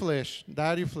die to your flesh.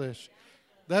 Die to your flesh.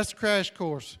 That's the crash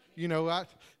course. You know,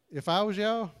 if I was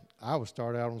y'all, I would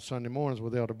start out on Sunday mornings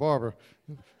with Elder Barbara.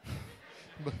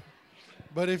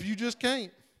 But if you just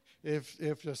can't,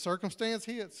 if the circumstance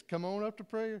hits, come on up to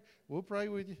prayer. We'll pray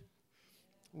with you.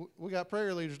 We got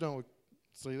prayer leaders, don't we?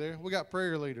 See there? We got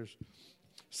prayer leaders.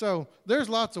 So there's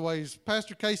lots of ways.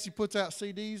 Pastor Casey puts out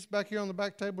CDs back here on the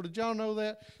back table. Did y'all know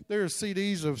that? There's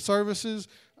CDs of services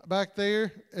back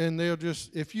there, and they'll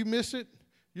just, if you miss it,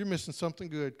 you're missing something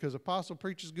good, because Apostle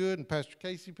preaches good and Pastor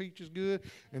Casey preaches good,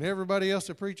 and everybody else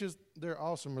that preaches, they're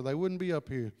awesome, or they wouldn't be up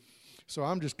here. So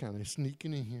I'm just kind of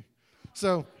sneaking in here.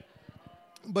 So,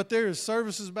 but there's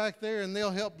services back there, and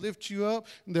they'll help lift you up,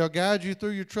 and they'll guide you through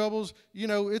your troubles. You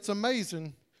know, it's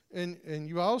amazing, and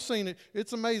you've all seen it.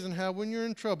 It's amazing how when you're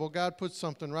in trouble, God puts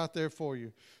something right there for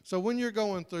you. So when you're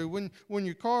going through, when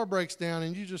your car breaks down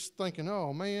and you're just thinking,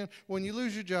 oh, man, when you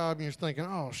lose your job and you're thinking,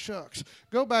 oh, shucks,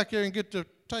 go back there and get the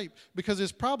tape, because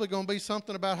it's probably going to be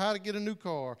something about how to get a new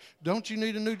car. Don't you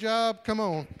need a new job? Come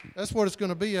on. That's what it's going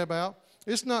to be about.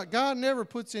 It's not, God never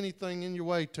puts anything in your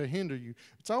way to hinder you.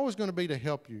 It's always going to be to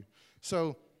help you.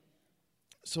 So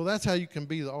that's how you can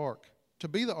be the ark. To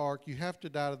be the ark, you have to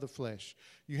die to the flesh.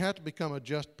 You have to become a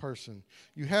just person.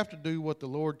 You have to do what the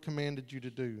Lord commanded you to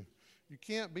do. You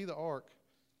can't be the ark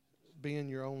being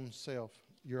your own self,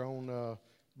 your own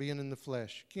being in the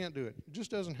flesh. You can't do it. It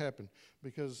just doesn't happen,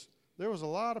 because there was a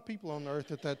lot of people on the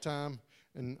earth at that time,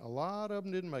 and a lot of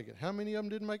them didn't make it. How many of them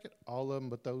didn't make it? All of them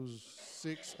but those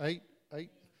 6, 8.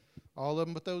 All of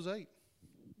them but those 8.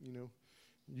 You know,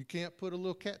 you can't put a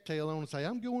little cattail on and say,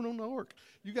 I'm going on the ark.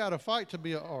 You got to fight to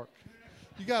be an ark.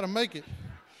 You got to make it.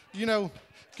 You know,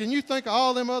 can you think of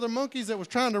all them other monkeys that was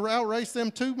trying to outrace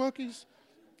them 2 monkeys?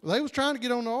 They was trying to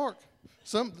get on the ark.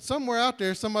 Somewhere out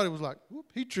there, somebody was like, whoop,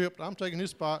 he tripped. I'm taking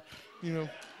his spot. You know,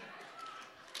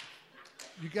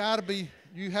 you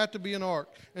have to be an ark.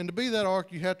 And to be that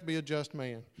ark, you have to be a just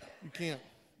man. You can't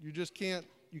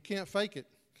fake it.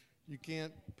 You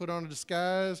can't put on a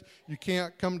disguise. You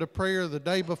can't come to prayer the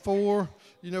day before,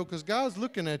 you know, because God's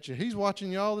looking at you. He's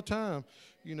watching you all the time,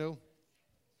 you know.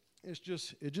 It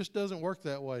just doesn't work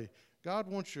that way. God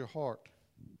wants your heart.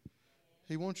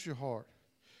 He wants your heart.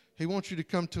 He wants you to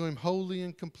come to Him wholly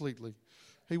and completely.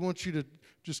 He wants you to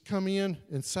just come in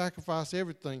and sacrifice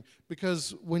everything,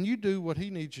 because when you do what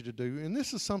He needs you to do, and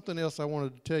this is something else I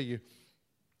wanted to tell you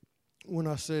when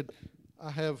I said, I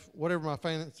have whatever my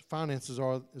finances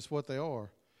are is what they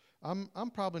are. I'm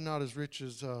probably not as rich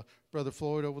as Brother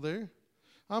Floyd over there.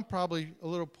 I'm probably a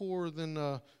little poorer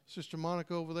than Sister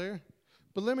Monica over there.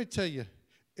 But let me tell you,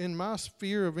 in my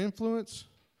sphere of influence,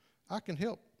 I can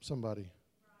help somebody.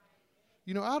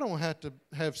 You know, I don't have to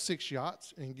have 6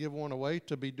 yachts and give one away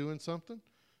to be doing something.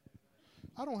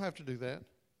 I don't have to do that.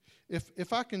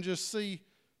 If I can just see,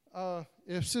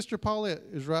 if Sister Paulette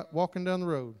is walking down the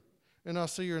road, and I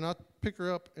see her and I pick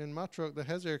her up in my truck that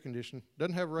has air conditioning,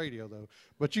 doesn't have radio though,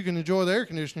 but you can enjoy the air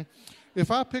conditioning.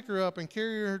 If I pick her up and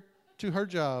carry her to her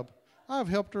job, I've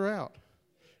helped her out.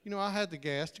 You know, I had the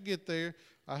gas to get there.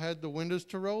 I had the windows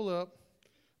to roll up.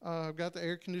 I've got the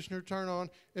air conditioner turned on.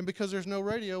 And because there's no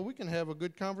radio, we can have a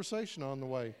good conversation on the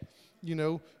way. You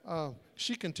know,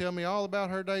 she can tell me all about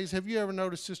her days. Have you ever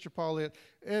noticed Sister Paulette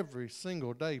every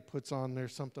single day puts on there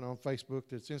something on Facebook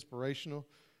that's inspirational?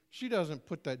 She doesn't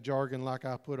put that jargon like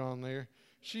I put on there.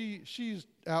 She's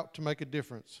out to make a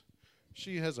difference.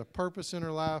 She has a purpose in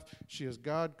her life. She is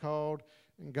God called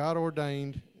and God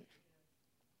ordained,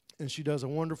 and she does a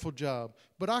wonderful job.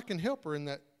 But I can help her in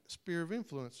that sphere of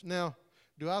influence. Now,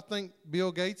 do I think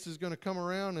Bill Gates is going to come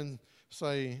around and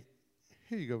say,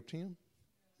 here you go, Tim.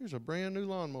 Here's a brand new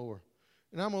lawnmower.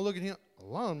 And I'm going to look at him, a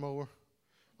lawnmower?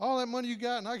 All that money you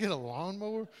got and I get a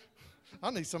lawnmower?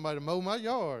 I need somebody to mow my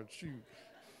yard. Shoot.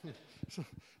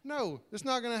 No, it's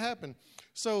not going to happen.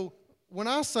 So when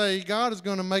I say God is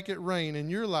going to make it rain in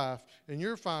your life, in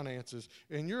your finances,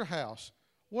 in your house,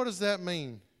 what does that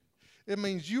mean? It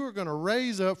means you are going to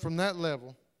raise up from that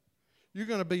level. You're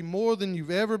going to be more than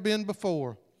you've ever been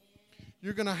before.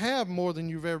 You're going to have more than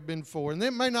you've ever been before. And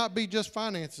it may not be just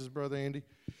finances, Brother Andy.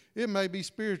 It may be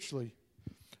spiritually.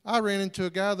 I ran into a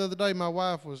guy the other day. My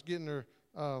wife was getting her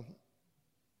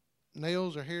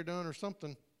nails or hair done or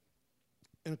something.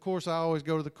 And, of course, I always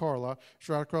go to the car lot. It's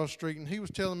right across the street. And he was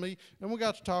telling me, and we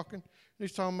got to talking. And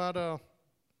he's talking about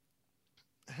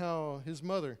how his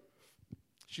mother,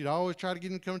 she'd always try to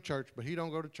get him to come to church, but he don't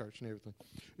go to church and everything.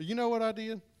 But you know what I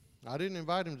did? I didn't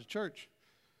invite him to church.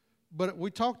 But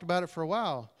we talked about it for a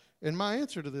while. And my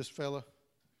answer to this fella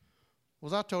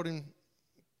was I told him,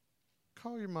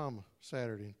 call your mama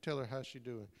Saturday and tell her how she's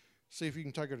doing. See if you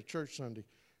can take her to church Sunday.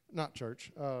 Not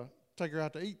church. Take her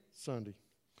out to eat Sunday.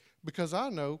 Because I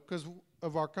know, because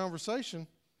of our conversation,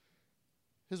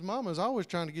 his mama is always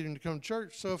trying to get him to come to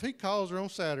church. So if he calls her on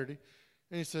Saturday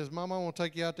and he says, Mama, I want to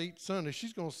take you out to eat Sunday,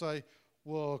 she's going to say,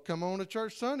 well, come on to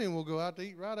church Sunday and we'll go out to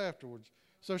eat right afterwards.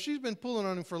 So she's been pulling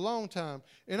on him for a long time.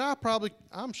 And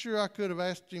I'm sure I could have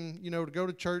asked him, to go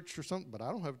to church or something, but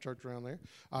I don't have a church around there.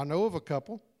 I know of a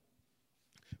couple.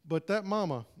 But that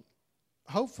mama,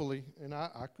 hopefully, and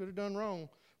I could have done wrong,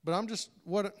 but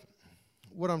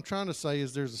what I'm trying to say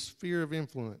is there's a sphere of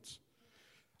influence.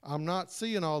 I'm not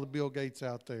seeing all the Bill Gates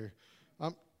out there.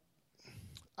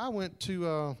 I went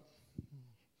to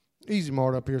Easy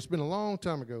Mart up here. It's been a long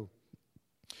time ago.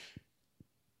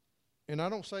 And I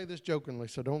don't say this jokingly,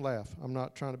 so don't laugh. I'm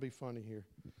not trying to be funny here.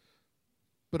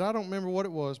 But I don't remember what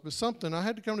it was, but something. I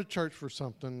had to come to church for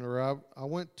something, or I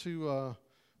went to,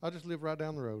 I just live right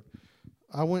down the road.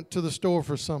 I went to the store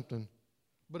for something.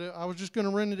 But I was just going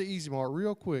to run into Easy Mart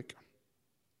real quick.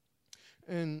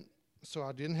 And so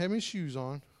I didn't have any shoes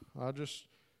on. I just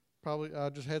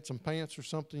had some pants or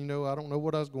something, I don't know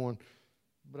what I was going.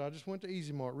 But I just went to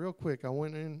Easy Mart real quick. I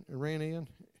went in and ran in.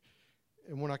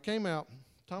 And when I came out,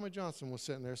 Tommy Johnson was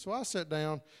sitting there. So I sat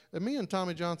down, and me and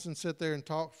Tommy Johnson sat there and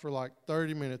talked for like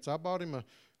 30 minutes. I bought him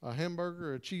a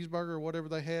hamburger or a cheeseburger or whatever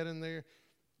they had in there.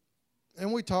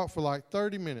 And we talked for like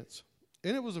 30 minutes.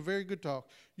 And it was a very good talk.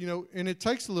 And it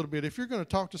takes a little bit. If you're going to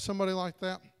talk to somebody like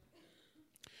that,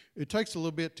 it takes a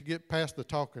little bit to get past the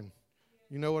talking.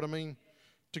 You know what I mean?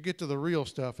 To get to the real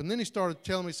stuff. And then he started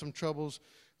telling me some troubles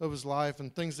of his life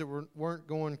and things that weren't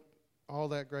going all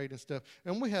that great and stuff.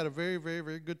 And we had a very, very,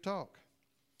 very good talk.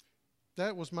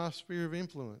 That was my sphere of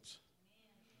influence.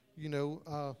 You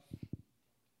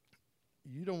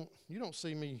don't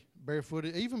see me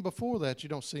barefooted. Even before that, you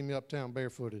don't see me uptown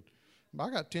barefooted. I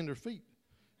got tender feet.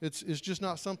 It's just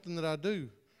not something that I do.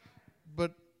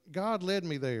 But God led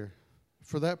me there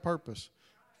for that purpose,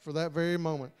 for that very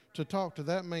moment, to talk to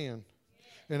that man.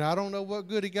 And I don't know what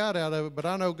good he got out of it, but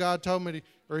I know God told me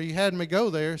he had me go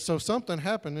there, so something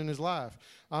happened in his life.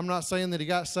 I'm not saying that he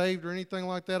got saved or anything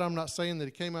like that. I'm not saying that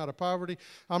he came out of poverty.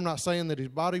 I'm not saying that his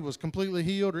body was completely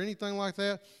healed or anything like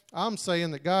that. I'm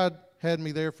saying that God had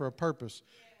me there for a purpose.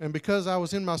 And because I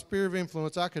was in my sphere of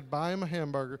influence, I could buy him a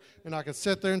hamburger, and I could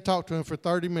sit there and talk to him for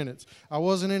 30 minutes. I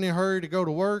wasn't in any hurry to go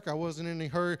to work. I wasn't in any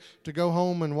hurry to go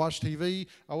home and watch TV.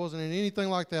 I wasn't in anything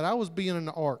like that. I was being an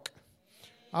ark.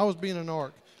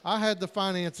 I had the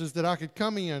finances that I could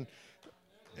come in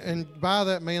and buy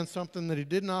that man something that he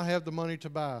did not have the money to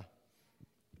buy.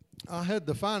 I had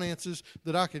the finances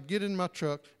that I could get in my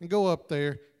truck and go up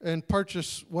there and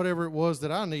purchase whatever it was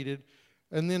that I needed.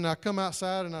 And then I come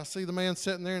outside and I see the man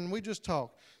sitting there and we just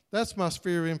talk. That's my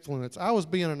sphere of influence. I was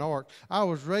being an ark. I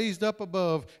was raised up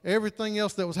above everything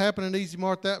else that was happening at Easy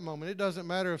Mart that moment. It doesn't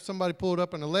matter if somebody pulled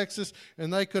up in a Lexus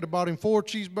and they could have bought him 4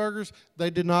 cheeseburgers. They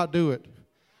did not do it.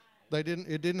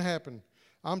 It didn't happen.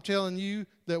 I'm telling you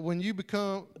that when you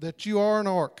become, that you are an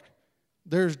ark.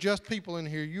 There's just people in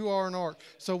here. You are an ark.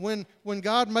 So when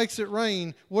God makes it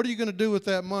rain, what are you going to do with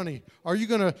that money? Are you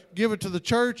going to give it to the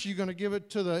church? Are you going to give it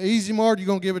to the Easy Mart? Are you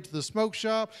going to give it to the smoke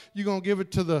shop? Are you going to give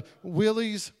it to the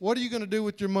Willys? What are you going to do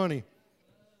with your money?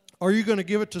 Are you going to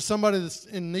give it to somebody that's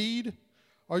in need?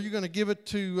 Are you going to give it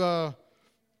to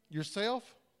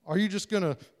yourself? Are you just going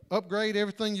to upgrade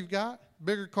everything you've got?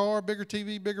 Bigger car, bigger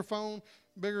TV, bigger phone,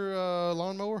 bigger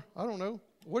lawnmower? I don't know.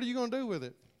 What are you going to do with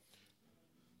it?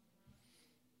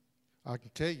 I can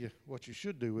tell you what you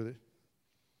should do with it.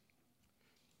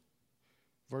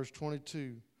 Verse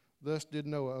 22, thus did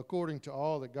Noah, according to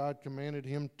all that God commanded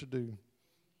him to do.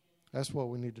 That's what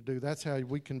we need to do. That's how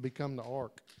we can become the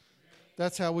ark.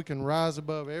 That's how we can rise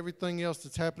above everything else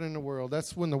that's happening in the world.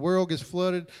 That's when the world gets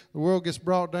flooded, the world gets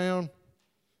brought down,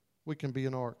 we can be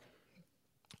an ark.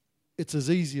 It's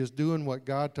as easy as doing what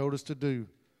God told us to do.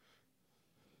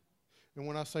 And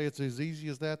when I say it's as easy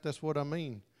as that, that's what I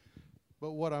mean.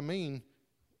 But what I mean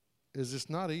is it's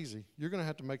not easy. You're going to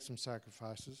have to make some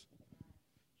sacrifices.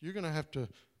 You're going to have to,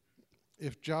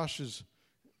 if Josh is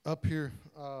up here,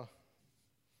 I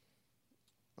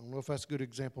don't know if that's a good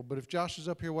example, but if Josh is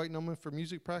up here waiting on me for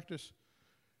music practice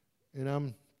and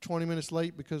I'm 20 minutes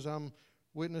late because I'm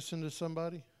witnessing to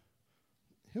somebody,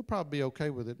 he'll probably be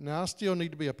okay with it. Now, I still need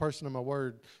to be a person of my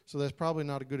word, so that's probably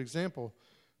not a good example.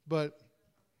 But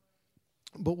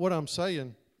what I'm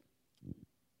saying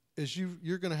is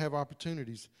you're going to have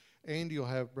opportunities. Andy will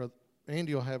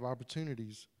have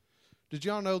opportunities. Did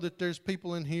y'all know that there's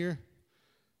people in here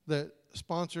that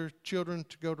sponsor children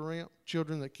to go to ramp,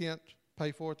 children that can't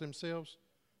pay for it themselves?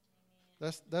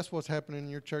 That's what's happening in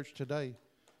your church today.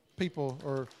 People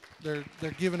they're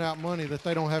giving out money that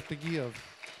they don't have to give.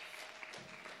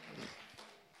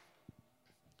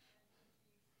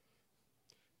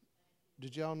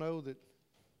 Did y'all know that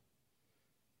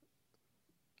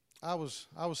I was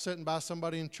sitting by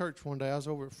somebody in church one day. I was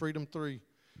over at Freedom 3,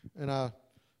 and I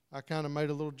kind of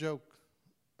made a little joke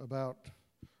about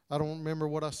I don't remember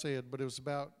what I said, but it was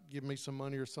about give me some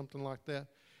money or something like that.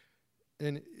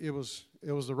 And it was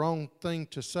the wrong thing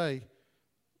to say,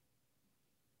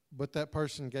 but that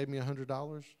person gave me $100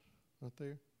 right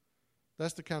there.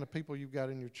 That's the kind of people you've got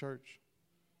in your church.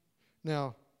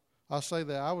 Now, I'll say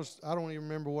that I don't even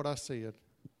remember what I said,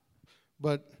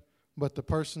 but the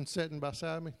person sitting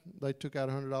beside me, they took out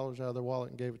 $100 out of their wallet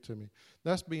and gave it to me.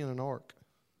 That's being an ark.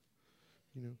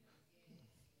 You know,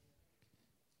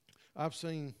 I've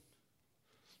seen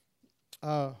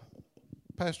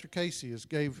Pastor Casey has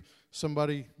gave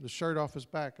somebody the shirt off his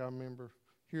back. I remember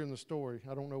hearing the story.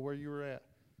 I don't know where you were at,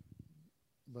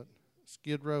 but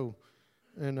Skid Row,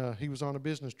 and he was on a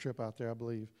business trip out there, I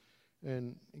believe,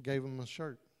 and gave him a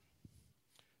shirt.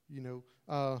 You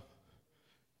know,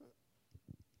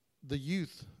 the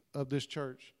youth of this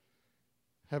church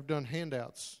have done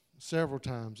handouts several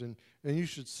times, and you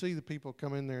should see the people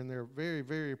come in there, and they're very,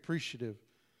 very appreciative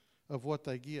of what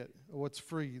they get, what's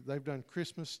free. They've done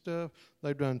Christmas stuff.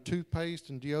 They've done toothpaste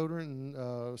and deodorant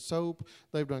and soap.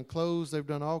 They've done clothes. They've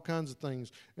done all kinds of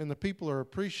things, and the people are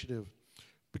appreciative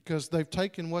because they've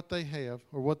taken what they have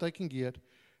or what they can get,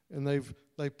 and they've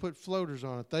put floaters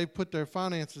on it. They've put their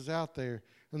finances out there,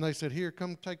 and they said, here,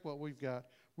 come take what we've got.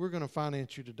 We're going to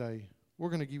finance you today. We're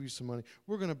going to give you some money.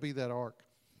 We're going to be that ark,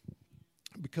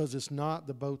 because it's not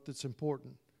the boat that's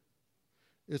important.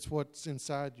 It's what's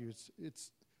inside you.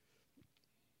 It's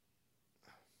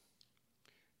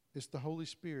the Holy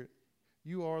Spirit.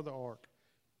 You are the ark.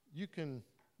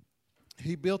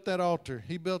 He built that altar.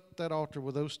 He built that altar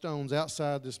with those stones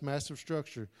outside this massive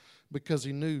structure because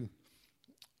he knew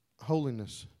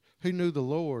holiness. He knew the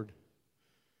Lord.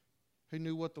 He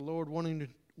knew what the Lord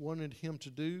wanted him to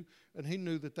do, and he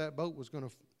knew that boat was going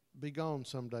to be gone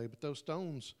someday. But those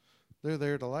stones, they're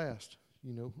there to last.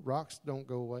 You know, rocks don't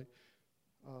go away.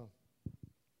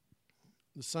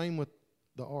 The same with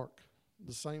the ark.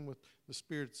 The same with the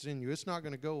Spirit that's in you. It's not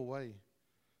going to go away.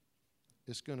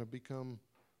 It's going to become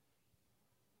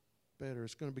better.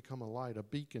 It's going to become a light, a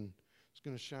beacon. It's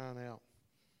going to shine out.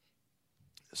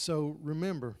 So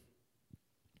remember,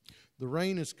 the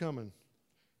rain is coming.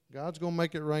 God's going to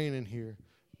make it rain in here.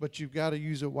 But you've got to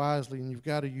use it wisely, and you've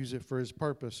got to use it for His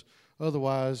purpose.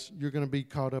 Otherwise, you're going to be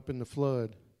caught up in the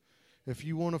flood. If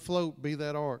you want to float, be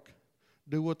that ark.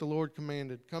 Do what the Lord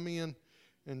commanded. Come in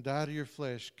and die to your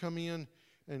flesh. Come in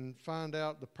and find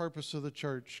out the purpose of the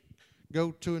church.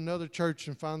 Go to another church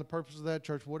and find the purpose of that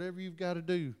church. Whatever you've got to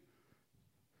do,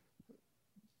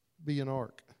 be an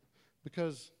ark.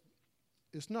 Because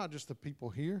it's not just the people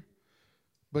here,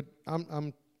 but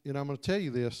I'm going to tell you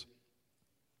this.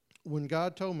 When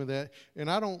God told me that, and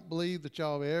I don't believe that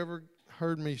y'all have ever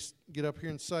heard me get up here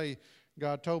and say,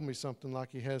 God told me something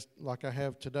like I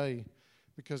have today,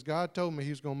 because God told me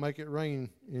He was going to make it rain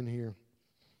in here.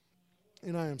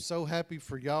 And I am so happy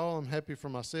for y'all. I'm happy for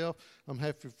myself. I'm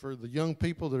happy for the young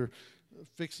people that are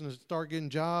fixing to start getting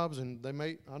jobs, and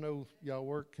I know y'all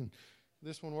work, and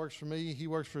this one works for me. He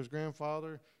works for his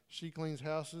grandfather. She cleans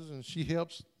houses, and she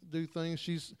helps do things.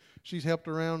 She's helped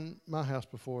around my house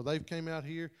before. They've came out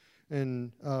here,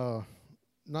 and a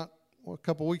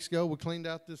couple weeks ago, we cleaned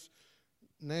out this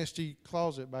nasty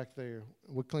closet back there.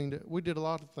 We cleaned it. We did a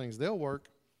lot of things. They'll work.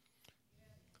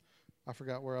 I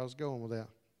forgot where I was going with that.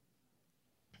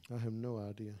 I have no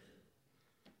idea.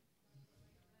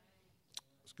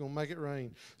 It's going to make it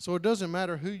rain. So it doesn't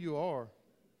matter who you are.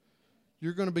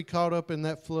 You're going to be caught up in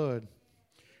that flood.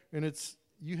 And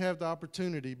you have the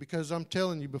opportunity, because I'm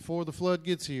telling you, before the flood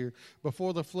gets here,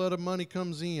 before the flood of money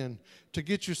comes in, to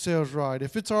get yourselves right.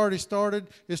 If it's already started,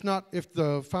 if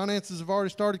the finances have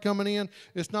already started coming in,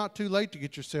 it's not too late to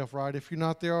get yourself right if you're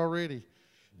not there already.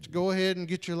 To go ahead and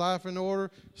get your life in order,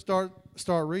 start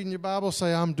reading your Bible,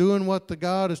 say, I'm doing what the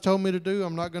God has told me to do.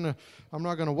 I'm not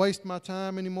gonna waste my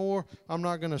time anymore.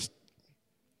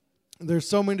 There's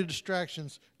so many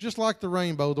distractions. Just like the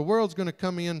rainbow, the world's going to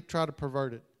come in, try to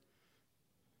pervert it.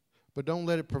 But don't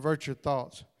let it pervert your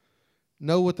thoughts.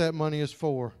 Know what that money is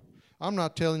for. I'm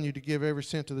not telling you to give every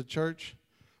cent to the church.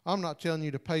 I'm not telling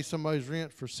you to pay somebody's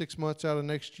rent for 6 months out of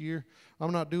next year.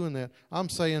 I'm not doing that. I'm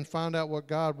saying find out what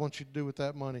God wants you to do with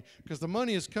that money. Because the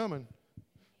money is coming.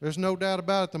 There's no doubt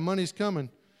about it. The money's coming.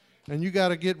 And you got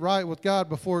to get right with God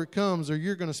before it comes, or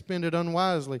you're going to spend it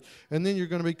unwisely. And then you're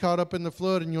going to be caught up in the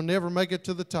flood, and you'll never make it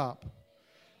to the top.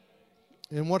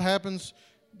 And what happens,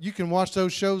 you can watch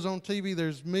those shows on TV.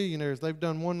 There's millionaires. They've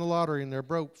won the lottery, and they're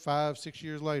broke 5-6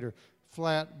 years later.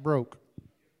 Flat broke.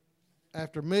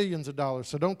 After millions of dollars.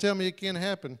 So don't tell me it can't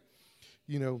happen.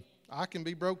 You know, I can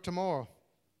be broke tomorrow.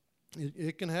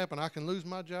 It can happen. I can lose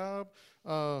my job.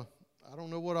 I don't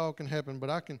know what all can happen,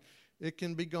 but it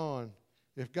can be gone.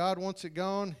 If God wants it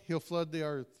gone, he'll flood the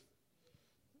earth.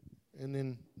 And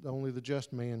then only the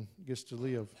just man gets to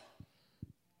live.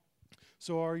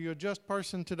 So are you a just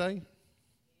person today?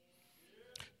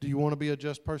 Do you want to be a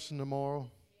just person tomorrow?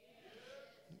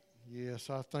 Yes,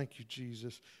 I thank you,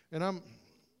 Jesus. And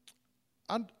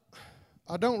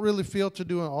I don't really feel to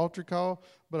do an altar call,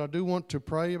 but I do want to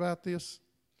pray about this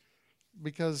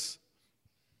because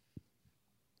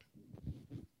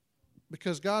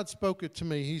God spoke it to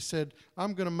me. He said,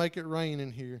 I'm going to make it rain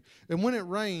in here. And when it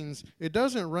rains, it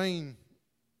doesn't rain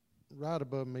right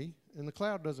above me, and the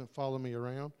cloud doesn't follow me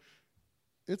around.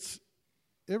 It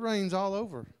rains all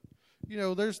over. You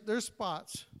know, there's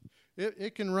spots.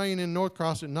 It can rain in North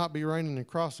Crossett and not be raining in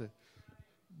Crossett.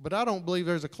 But I don't believe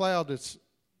there's a cloud that's,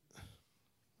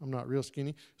 I'm not real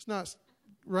skinny, it's not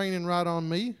raining right on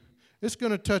me. It's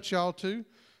going to touch y'all too.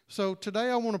 So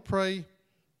today I want to pray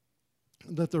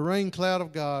that the rain cloud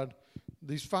of God,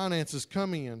 these finances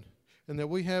come in, and that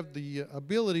we have the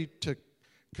ability to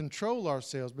control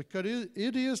ourselves, because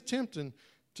it is tempting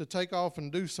to take off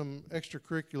and do some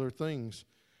extracurricular things.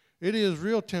 It is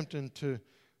real tempting to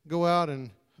go out and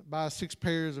buy 6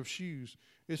 pairs of shoes.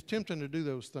 It's tempting to do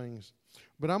those things.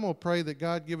 But I'm going to pray that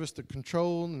God give us the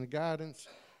control and the guidance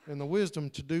and the wisdom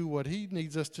to do what he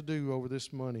needs us to do over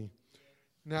this money.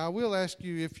 Now, I will ask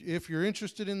you, if you're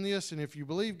interested in this, and if you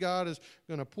believe God is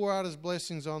going to pour out his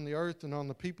blessings on the earth and on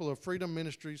the people of Freedom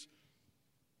Ministries,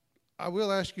 I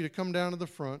will ask you to come down to the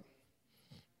front,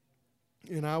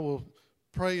 and I will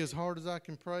pray as hard as I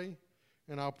can pray,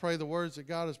 and I'll pray the words that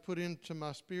God has put into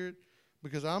my spirit,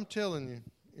 because I'm telling you,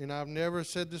 and I've never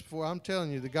said this before, I'm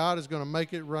telling you that God is going to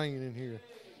make it rain in here.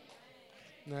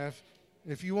 Now,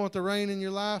 if you want the rain in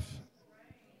your life,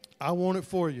 I want it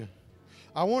for you.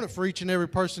 I want it for each and every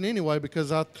person anyway, because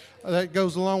that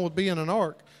goes along with being an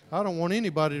ark. I don't want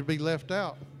anybody to be left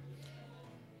out.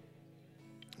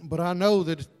 But I know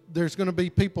that there's going to be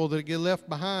people that get left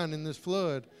behind in this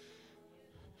flood.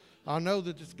 I know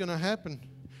that it's going to happen.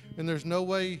 And there's no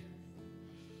way,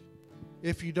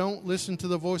 if you don't listen to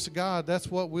the voice of God, that's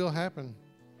what will happen.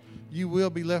 You will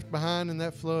be left behind in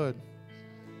that flood.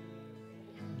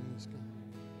 Yes, God.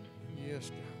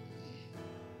 Yes, God.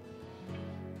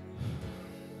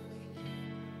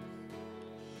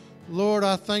 Lord,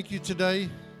 I thank you today.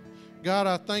 God,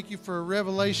 I thank you for a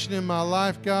revelation in my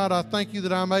life. God, I thank you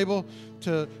that I'm able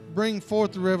to bring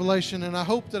forth the revelation, and I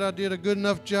hope that I did a good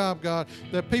enough job, God,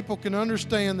 that people can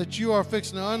understand that you are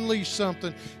fixing to unleash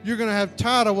something. You're going to have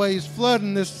tidal waves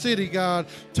flooding this city, God,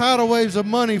 tidal waves of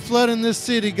money flooding this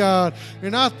city, God,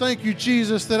 and I thank you,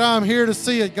 Jesus, that I'm here to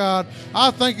see it, God. I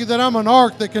thank you that I'm an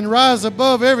ark that can rise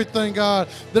above everything, God,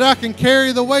 that I can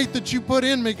carry the weight that you put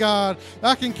in me, God.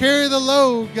 I can carry the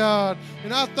load, God,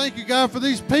 and I thank you, God, for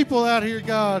these people out here,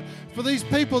 God, for these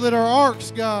people that are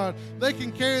arks, God. They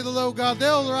can carry the load, God.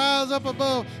 They'll rise up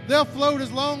above. They'll float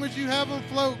as long as you have them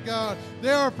float, God.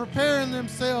 They are preparing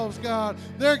themselves, God.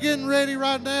 They're getting ready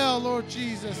right now, Lord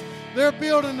Jesus. They're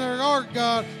building their ark,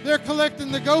 God. They're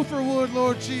collecting the gopher wood,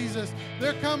 Lord Jesus.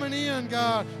 They're coming in,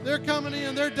 God. They're coming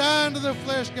in. They're dying to their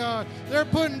flesh, God. They're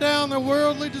putting down their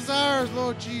worldly desires,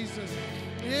 Lord Jesus.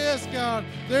 Yes, God.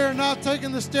 They're not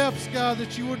taking the steps, God,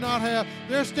 that you would not have.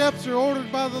 Their steps are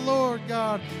ordered by the Lord,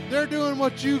 God. They're doing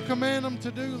what you command them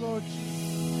to do, Lord Jesus.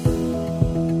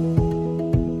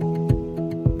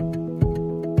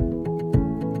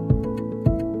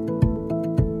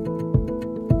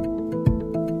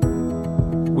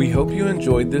 We hope you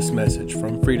enjoyed this message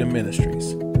from Freedom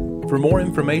Ministries. For more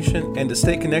information and to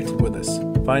stay connected with us,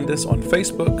 find us on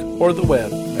Facebook or the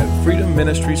web at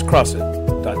freedomministriescrossett.com.